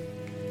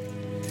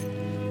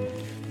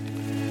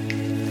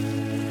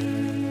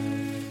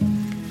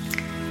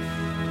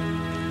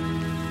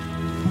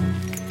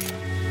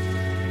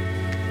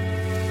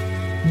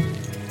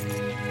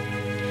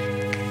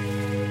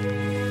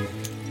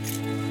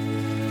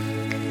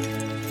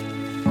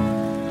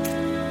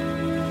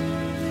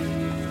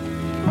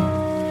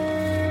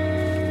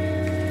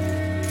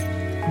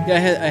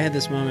 Yeah, I had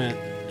this moment.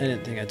 I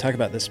didn't think I'd talk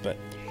about this, but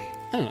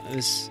I don't know.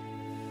 This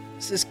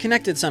is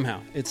connected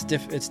somehow. It's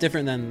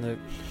different than the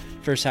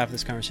first half of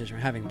this conversation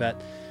we're having.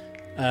 But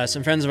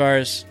some friends of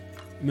ours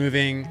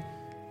moving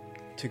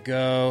to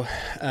go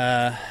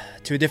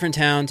to a different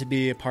town to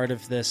be a part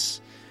of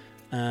this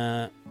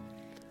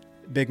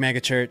big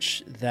mega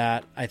church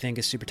that I think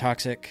is super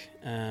toxic.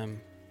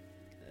 That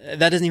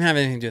doesn't even have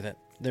anything to do with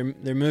it.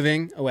 They're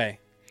moving away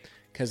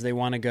because they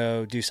want to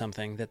go do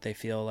something that they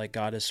feel like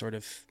God is sort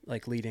of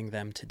like leading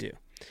them to do.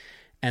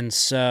 And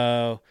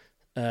so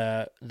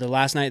the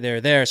last night they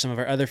were there, some of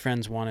our other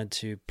friends wanted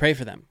to pray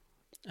for them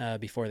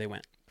before they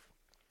went.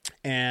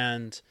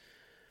 And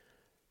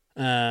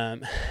one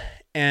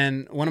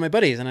of my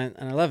buddies, and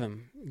I love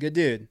him, good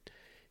dude,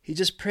 he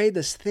just prayed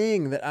this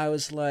thing that I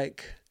was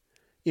like,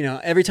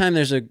 every time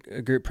there's a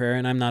group prayer,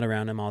 and I'm not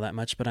around him all that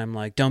much, but I'm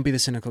like, don't be the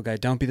cynical guy.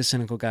 Don't be the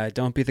cynical guy.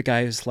 Don't be the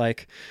guy who's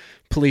like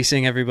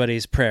policing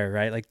everybody's prayer,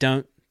 right? Like,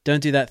 don't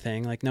do that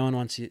thing. Like, no one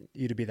wants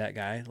you to be that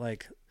guy.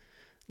 Like,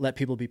 let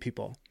people be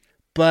people.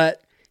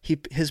 But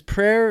his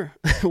prayer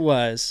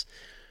was,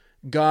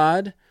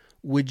 God,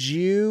 would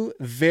you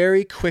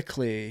very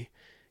quickly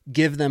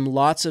give them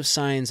lots of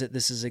signs that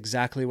this is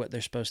exactly what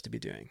they're supposed to be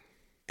doing?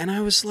 And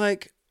I was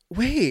like,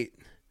 wait,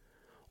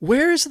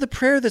 where is the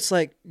prayer that's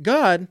like,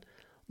 God,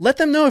 let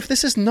them know if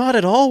this is not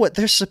at all what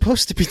they're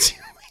supposed to be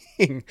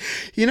doing?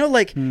 You know,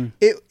 like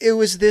it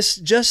was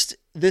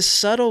this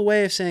subtle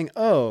way of saying,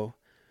 oh,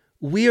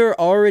 we are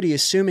already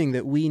assuming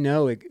that we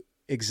know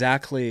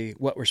exactly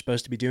what we're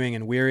supposed to be doing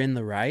and we're in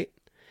the right.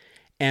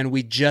 And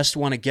we just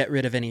want to get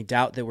rid of any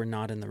doubt that we're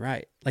not in the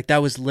right. Like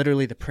that was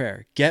literally the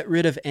prayer. Get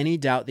rid of any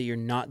doubt that you're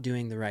not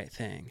doing the right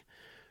thing.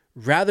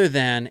 Rather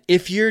than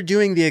if you're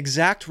doing the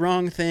exact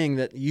wrong thing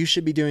that you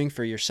should be doing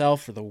for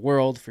yourself, for the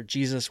world, for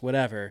Jesus,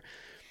 whatever,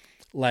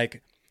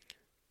 like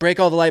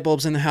break all the light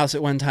bulbs in the house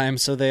at one time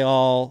so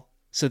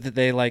that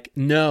they like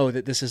know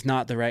that this is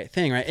not the right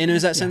thing, right? And it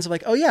was that sense of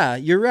like, oh yeah,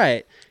 you're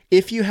right.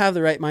 If you have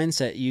the right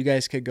mindset, you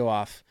guys could go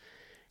off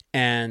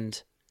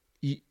and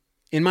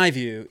in my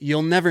view,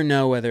 you'll never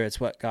know whether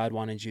it's what God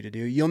wanted you to do.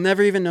 You'll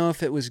never even know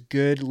if it was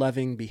good,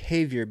 loving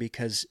behavior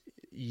because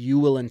you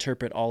will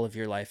interpret all of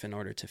your life in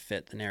order to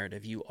fit the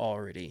narrative you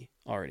already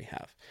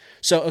have.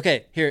 So,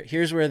 okay,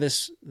 here's where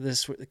this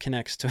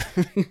connects to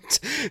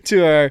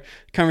to our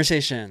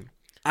conversation.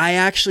 I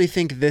actually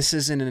think this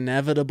is an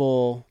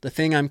inevitable, the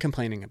thing I'm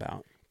complaining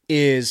about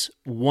is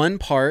one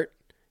part,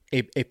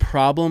 a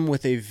problem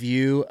with a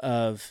view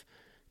of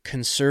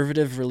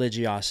conservative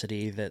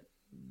religiosity that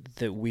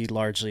we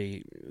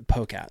largely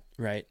poke at,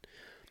 right?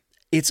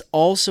 It's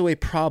also a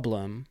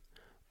problem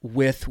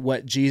with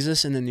what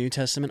Jesus and the New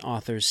Testament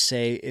authors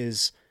say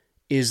is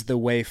the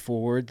way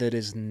forward that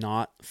is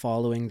not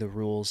following the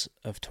rules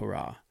of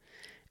Torah.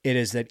 It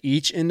is that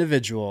each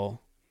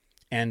individual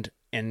and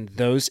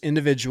those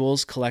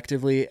individuals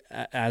collectively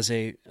as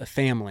a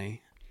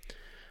family,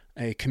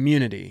 a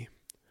community,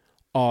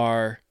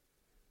 are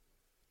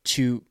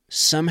to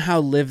somehow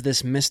live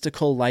this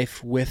mystical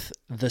life with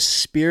the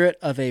spirit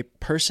of a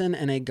person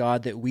and a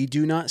God that we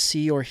do not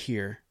see or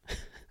hear,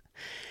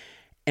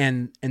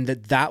 and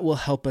that will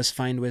help us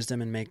find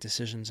wisdom and make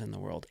decisions in the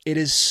world. It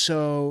is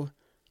so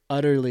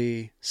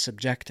utterly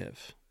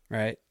subjective,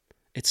 right?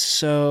 It's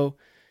so,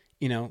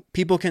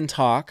 people can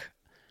talk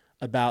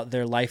about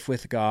their life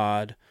with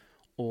God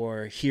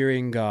or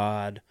hearing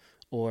God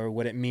or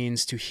what it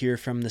means to hear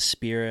from the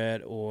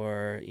Spirit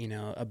or,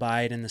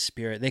 abide in the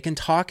Spirit. They can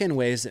talk in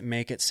ways that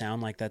make it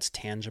sound like that's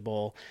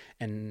tangible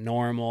and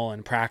normal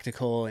and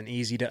practical and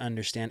easy to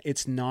understand.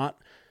 It's not.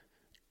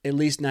 At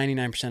least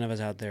 99% of us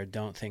out there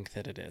don't think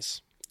that it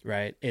is,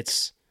 right?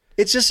 It's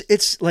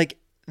like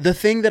the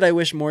thing that I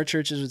wish more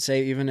churches would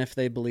say, even if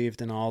they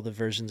believed in all the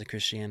versions of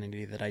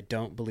Christianity that I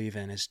don't believe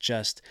in, is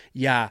just,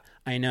 yeah,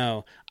 I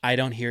know, I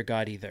don't hear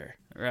God either.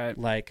 Right.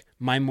 Like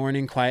my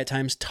morning quiet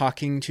times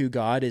talking to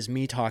God is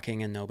me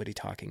talking and nobody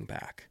talking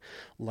back.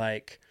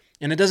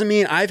 And it doesn't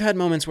mean I've had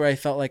moments where I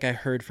felt like I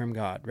heard from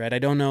God, right? I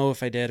don't know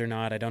if I did or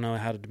not. I don't know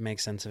how to make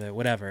sense of it,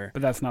 whatever.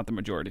 But that's not the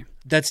majority.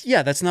 That's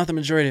not the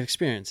majority of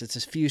experience. It's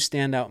a few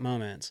standout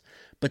moments.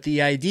 But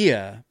the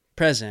idea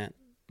present,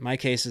 my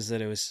case is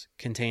that it was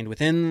contained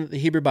within the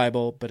Hebrew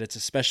Bible, but it's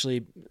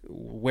especially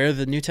where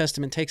the New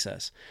Testament takes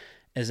us,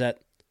 is that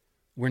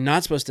we're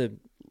not supposed to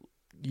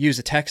use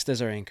a text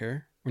as our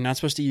anchor. We're not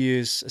supposed to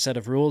use a set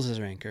of rules as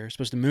our anchor. We're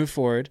supposed to move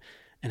forward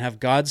and have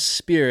God's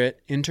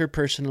Spirit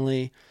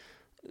interpersonally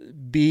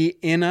be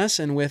in us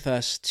and with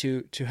us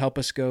to help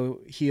us go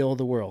heal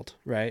the world,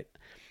 right?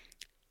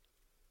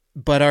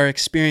 But our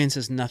experience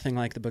is nothing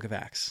like the book of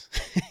Acts.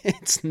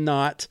 It's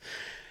not,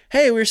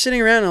 hey, we were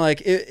sitting around and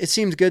like, it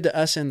seemed good to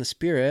us in the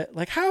Spirit.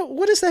 Like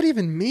what does that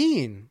even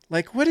mean?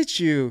 Like, did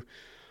you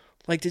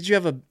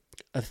have a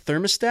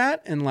thermostat?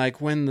 And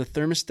like when the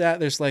thermostat,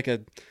 there's like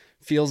a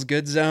feels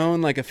good zone,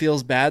 like a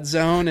feels bad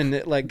zone, and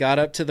it like got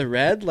up to the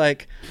red.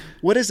 Like,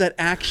 what does that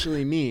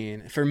actually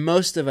mean? For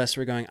most of us,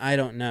 we're going, I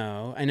don't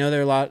know. I know there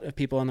are a lot of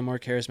people on the more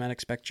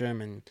charismatic spectrum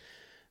and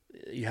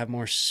you have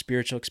more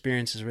spiritual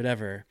experiences or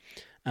whatever.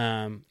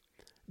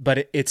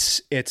 But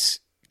it's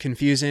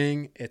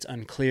confusing. It's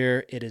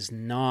unclear. It is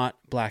not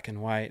black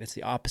and white. It's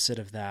the opposite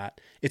of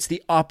that. It's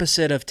the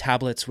opposite of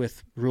tablets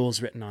with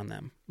rules written on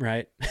them,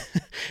 right?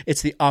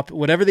 It's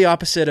whatever the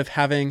opposite of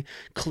having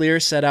clear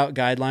set out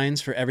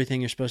guidelines for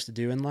everything you're supposed to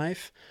do in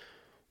life.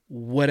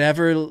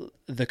 Whatever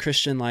the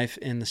Christian life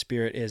in the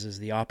Spirit is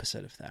the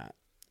opposite of that.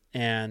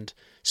 And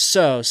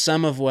so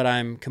some of what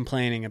I'm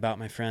complaining about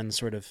my friends,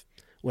 sort of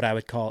what I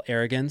would call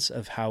arrogance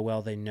of how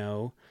well they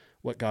know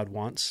what God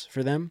wants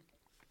for them,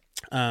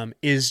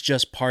 is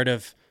just part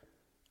of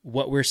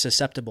what we're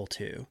susceptible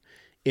to.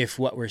 If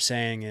what we're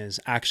saying is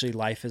actually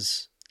life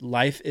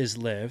is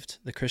lived,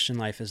 the Christian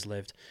life is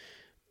lived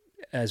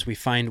as we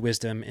find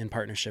wisdom in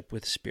partnership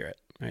with the Spirit,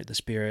 right? The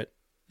Spirit,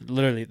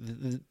 literally,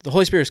 the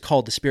Holy Spirit is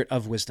called the Spirit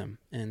of wisdom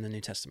in the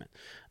New Testament.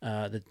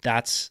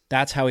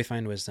 That's how we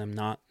find wisdom,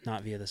 not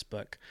via this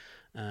book.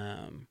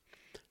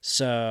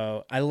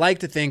 So I like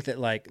to think that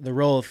like the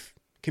role of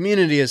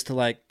community is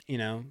to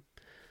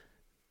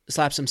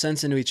slap some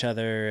sense into each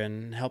other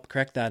and help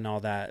correct that and all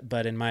that.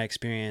 But in my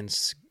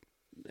experience,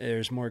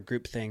 there's more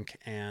groupthink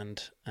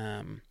and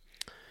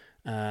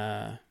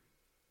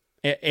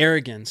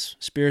arrogance,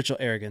 spiritual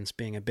arrogance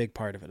being a big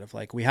part of it. Of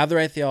like, we have the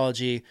right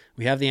theology,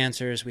 we have the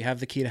answers, we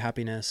have the key to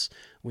happiness,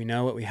 we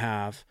know what we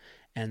have,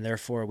 and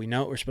therefore we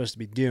know what we're supposed to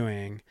be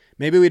doing.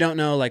 Maybe we don't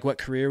know like what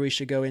career we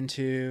should go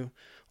into,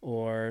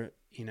 or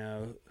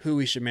who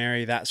we should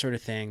marry, that sort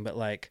of thing. But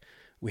like,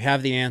 we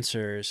have the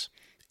answers,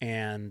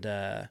 and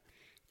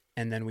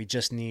then we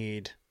just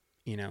need,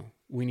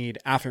 we need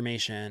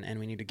affirmation, and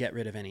we need to get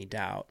rid of any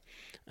doubt.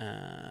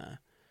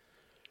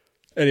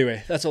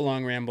 Anyway, that's a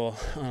long ramble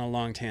on a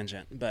long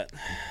tangent, but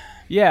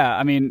yeah,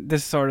 I mean,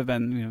 this has sort of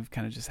been, we've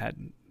kind of just had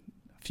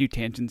a few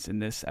tangents in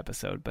this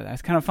episode, but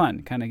that's kind of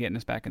fun, kind of getting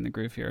us back in the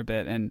groove here a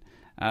bit. And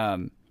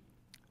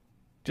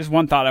just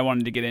one thought I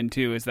wanted to get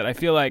into is that I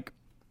feel like,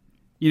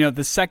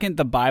 the second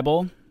the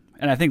Bible,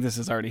 and I think this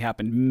has already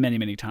happened many,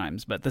 many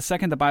times, but the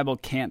second the Bible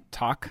can't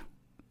talk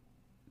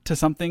to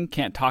something,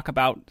 can't talk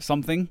about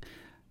something,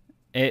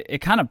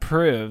 it kind of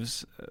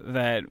proves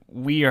that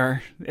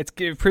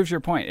it proves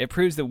your point. It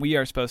proves that we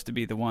are supposed to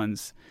be the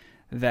ones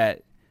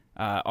that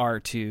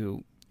are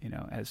to,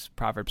 as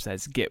Proverbs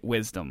says, get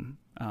wisdom.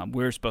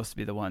 We're supposed to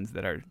be the ones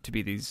that are to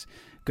be these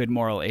good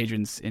moral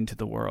agents into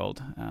the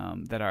world,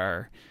 that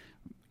are,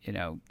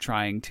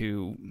 trying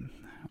to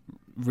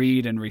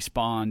read and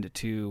respond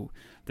to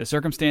the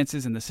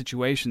circumstances and the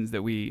situations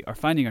that we are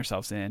finding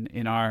ourselves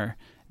in our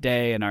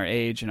day and our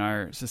age and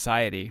our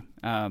society.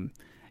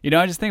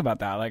 I just think about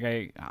that.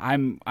 Like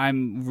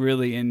I'm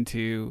really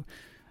into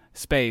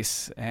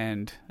space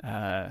and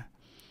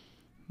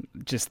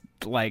just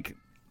like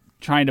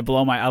trying to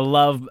blow I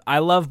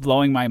love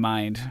blowing my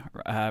mind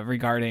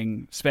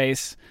regarding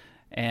space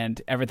and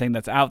everything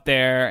that's out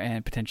there,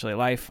 and potentially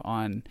life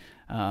on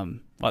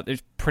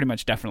there's pretty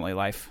much definitely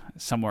life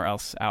somewhere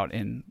else out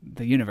in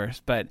the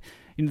universe. But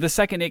the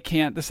second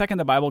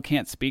the Bible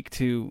can't speak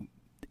to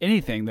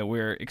anything that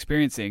we're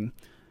experiencing,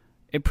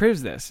 it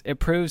proves this. It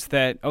proves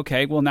that,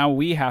 okay, well, now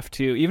we have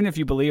to, even if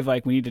you believe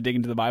like we need to dig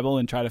into the Bible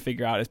and try to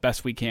figure out as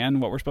best we can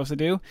what we're supposed to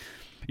do,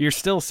 you're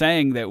still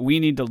saying that we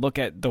need to look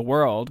at the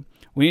world.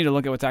 We need to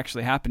look at what's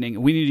actually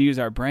happening. We need to use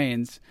our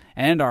brains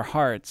and our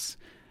hearts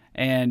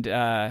and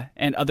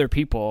other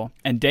people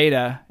and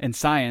data and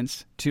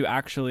science to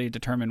actually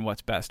determine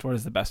what's best. What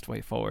is the best way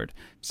forward?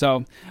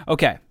 So,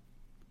 okay,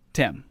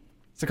 Tim.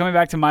 So coming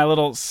back to my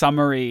little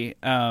summary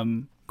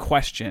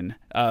question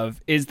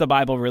of, is the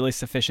Bible really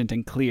sufficient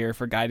and clear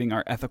for guiding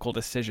our ethical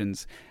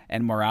decisions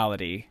and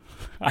morality?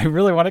 I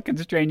really want to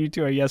constrain you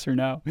to a yes or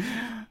no.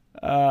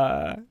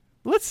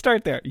 Let's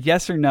start there.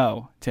 Yes or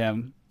no,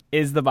 Tim?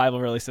 Is the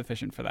Bible really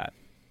sufficient for that?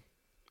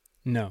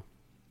 No.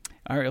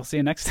 All right, we'll see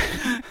you next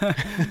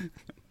time.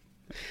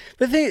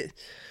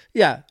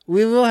 Yeah,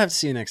 we will have to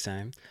see you next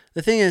time.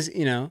 The thing is,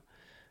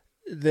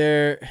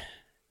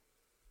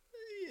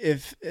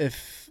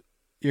 if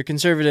you're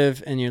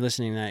conservative and you're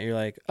listening to that, you're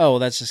like, oh, well,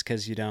 that's just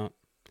because you don't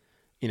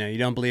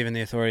believe in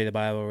the authority of the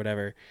Bible or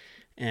whatever.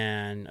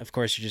 And of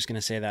course you're just going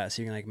to say that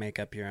so you can like make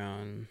up your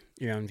own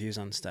views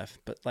on stuff.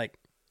 But like,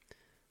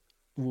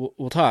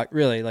 we'll talk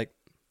really, like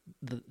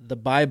the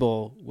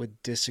Bible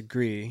would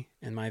disagree,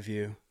 in my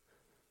view,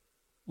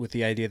 with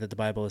the idea that the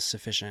Bible is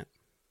sufficient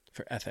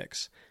for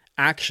ethics.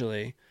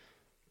 Actually,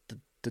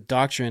 the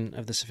doctrine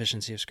of the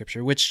sufficiency of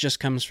Scripture, which just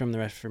comes from the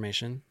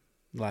Reformation,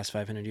 the last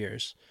 500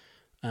 years,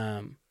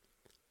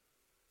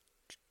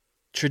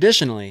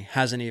 traditionally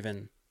hasn't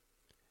even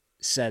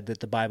said that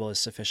the Bible is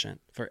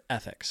sufficient for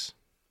ethics.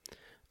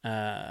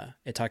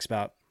 It talks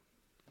about,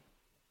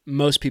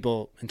 most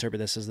people interpret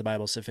this as the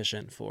Bible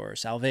sufficient for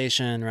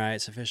salvation, right?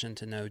 Sufficient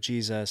to know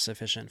Jesus,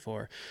 sufficient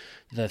for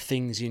the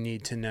things you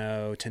need to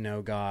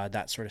know God,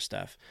 that sort of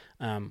stuff,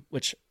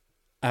 which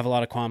I have a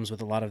lot of qualms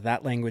with a lot of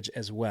that language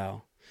as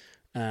well.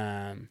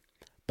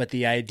 But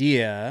the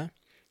idea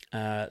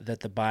that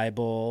the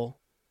Bible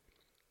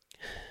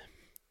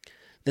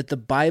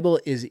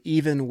is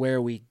even where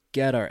we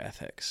get our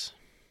ethics,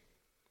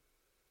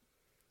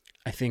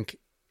 I think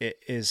it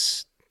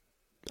is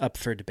up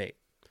for debate.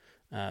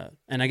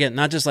 And again,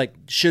 not just like,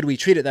 should we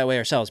treat it that way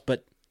ourselves,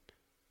 but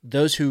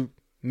those who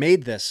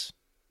made this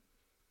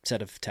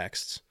set of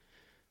texts,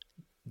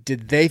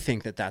 did they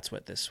think that that's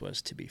what this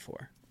was to be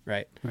for?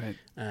 Right. Right.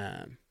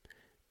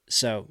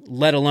 So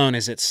let alone,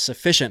 is it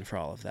sufficient for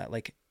all of that?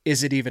 Like,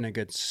 is it even a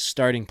good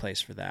starting place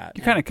for that?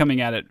 You're kind of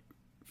coming at it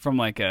from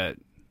like a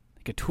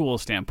tool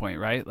standpoint,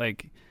 right?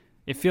 Like,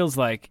 it feels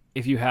like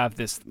if you have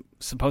this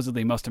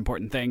supposedly most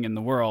important thing in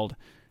the world,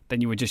 then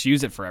you would just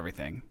use it for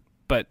everything.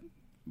 But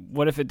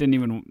what if it didn't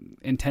even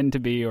intend to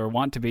be or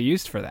want to be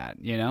used for that,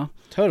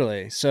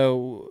 Totally.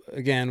 So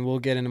again, we'll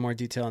get into more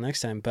detail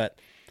next time, but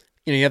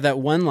you have that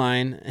one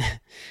line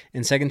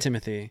in 2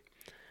 Timothy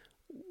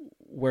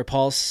where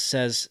Paul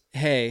says,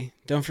 hey,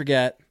 don't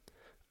forget,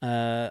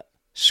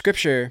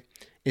 Scripture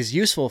is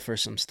useful for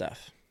some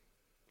stuff,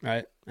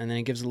 right? And then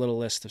he gives a little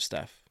list of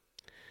stuff.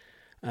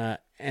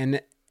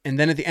 And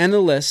then at the end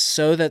of the list,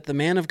 so that the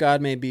man of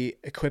God may be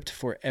equipped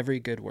for every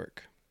good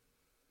work.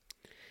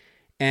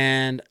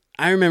 And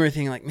I remember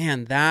thinking like,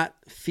 man, that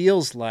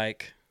feels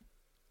like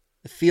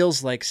it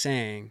feels like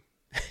saying,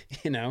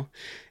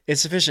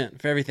 it's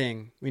sufficient for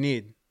everything we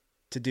need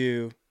to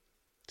do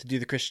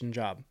the Christian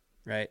job,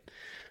 right?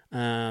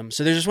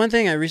 So there's just one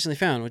thing I recently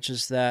found, which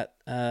is that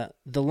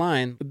the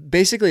line,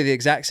 basically the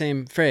exact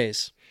same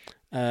phrase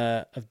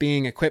of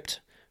being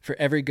equipped for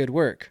every good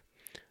work,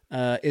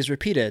 is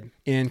repeated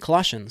in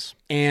Colossians.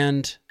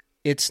 And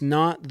it's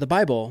not the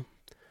Bible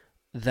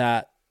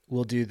that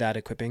will do that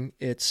equipping.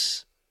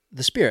 It's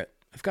the Spirit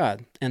of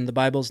God. And the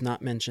Bible's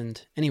not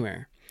mentioned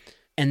anywhere.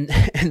 And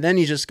then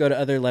you just go to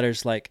other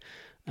letters like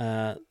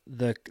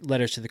the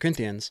letters to the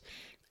Corinthians,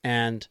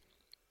 and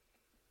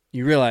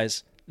you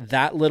realize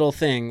that little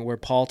thing where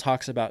Paul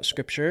talks about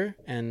Scripture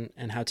and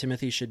how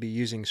Timothy should be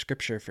using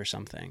Scripture for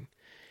something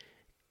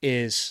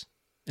it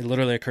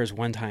literally occurs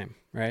one time,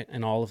 right?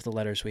 In all of the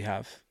letters we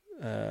have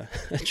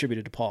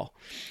attributed to Paul.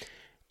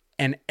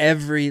 And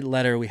every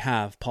letter we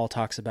have, Paul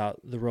talks about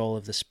the role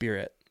of the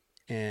Spirit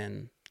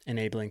in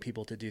enabling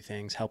people to do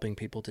things, helping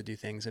people to do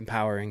things,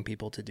 empowering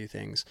people to do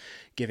things,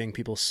 giving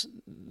people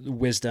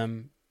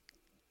wisdom,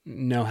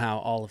 know-how,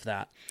 all of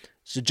that.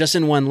 So just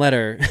in one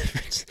letter,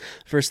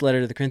 first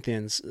letter to the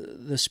Corinthians,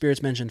 the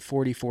Spirit's mentioned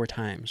 44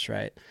 times,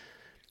 right?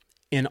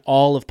 In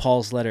all of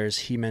Paul's letters,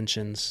 he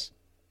mentions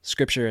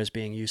Scripture as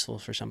being useful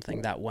for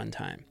something that one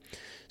time.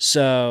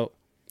 So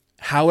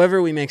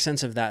however we make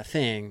sense of that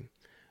thing,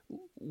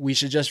 we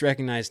should just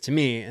recognize, to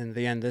me, and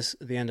the end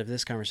of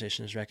this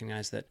conversation is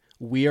recognize that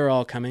we are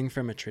all coming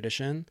from a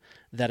tradition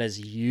that has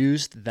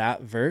used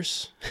that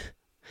verse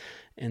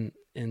in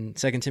 2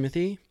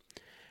 Timothy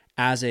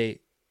as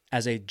a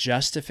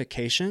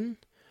justification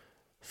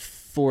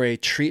for a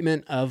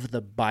treatment of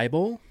the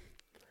Bible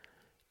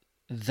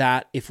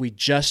that if we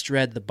just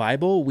read the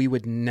Bible, we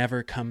would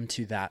never come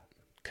to that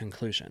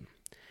conclusion.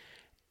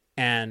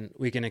 And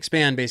we can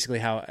expand basically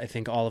how I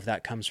think all of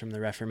that comes from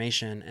the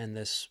Reformation and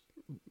this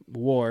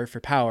war for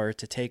power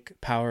to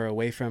take power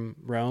away from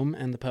Rome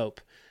and the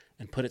Pope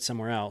and put it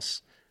somewhere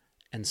else.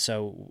 And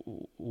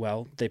so,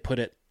 they put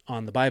it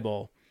on the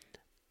Bible,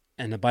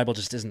 and the Bible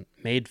just isn't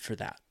made for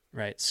that,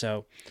 right?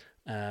 So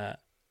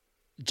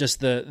just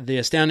the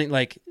astounding,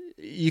 like,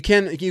 you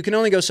can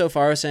only go so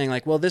far with saying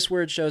like, well, this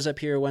word shows up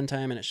here one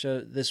time and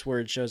this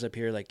word shows up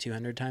here like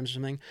 200 times or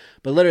something.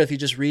 But literally, if you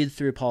just read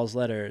through Paul's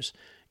letters,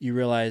 you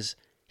realize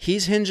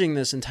he's hinging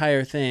this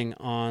entire thing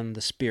on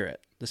the Spirit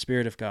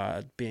of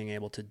God being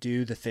able to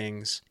do the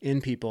things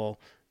in people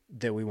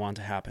that we want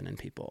to happen in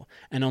people.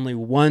 And only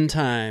one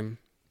time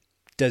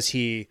does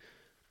he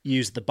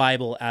use the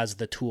Bible as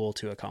the tool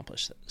to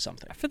accomplish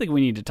something. I feel like we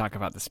need to talk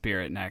about the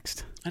Spirit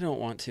next. I don't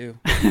want to.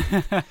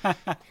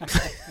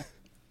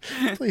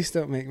 Please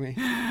don't make me.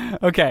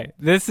 Okay,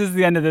 this is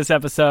the end of this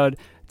episode.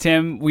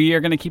 Tim, we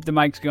are going to keep the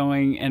mics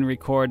going and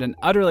record an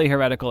utterly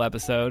heretical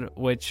episode,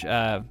 which,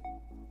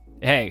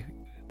 hey,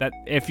 that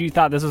if you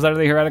thought this was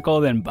utterly heretical,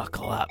 then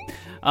buckle up.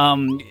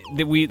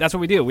 That's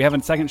what we do. We have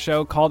a second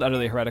show called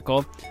Utterly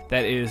Heretical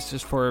that is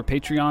just for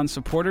Patreon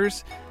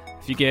supporters.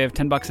 If you give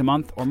 $10 a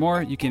month or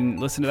more, you can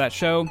listen to that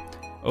show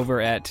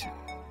over at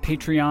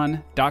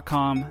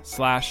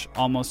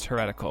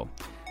patreon.com/almostheretical.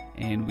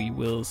 And we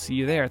will see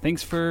you there.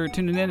 Thanks for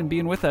tuning in and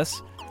being with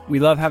us. We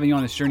love having you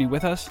on this journey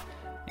with us.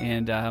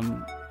 And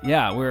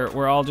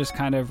we're all just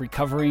kind of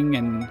recovering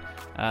and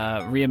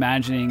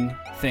reimagining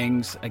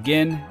things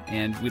again.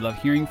 And we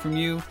love hearing from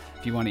you.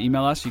 If you want to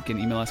email us, you can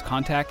email us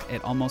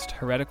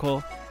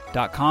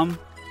contact@almostheretical.com.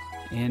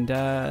 And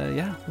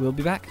we'll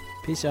be back.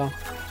 Peace, y'all.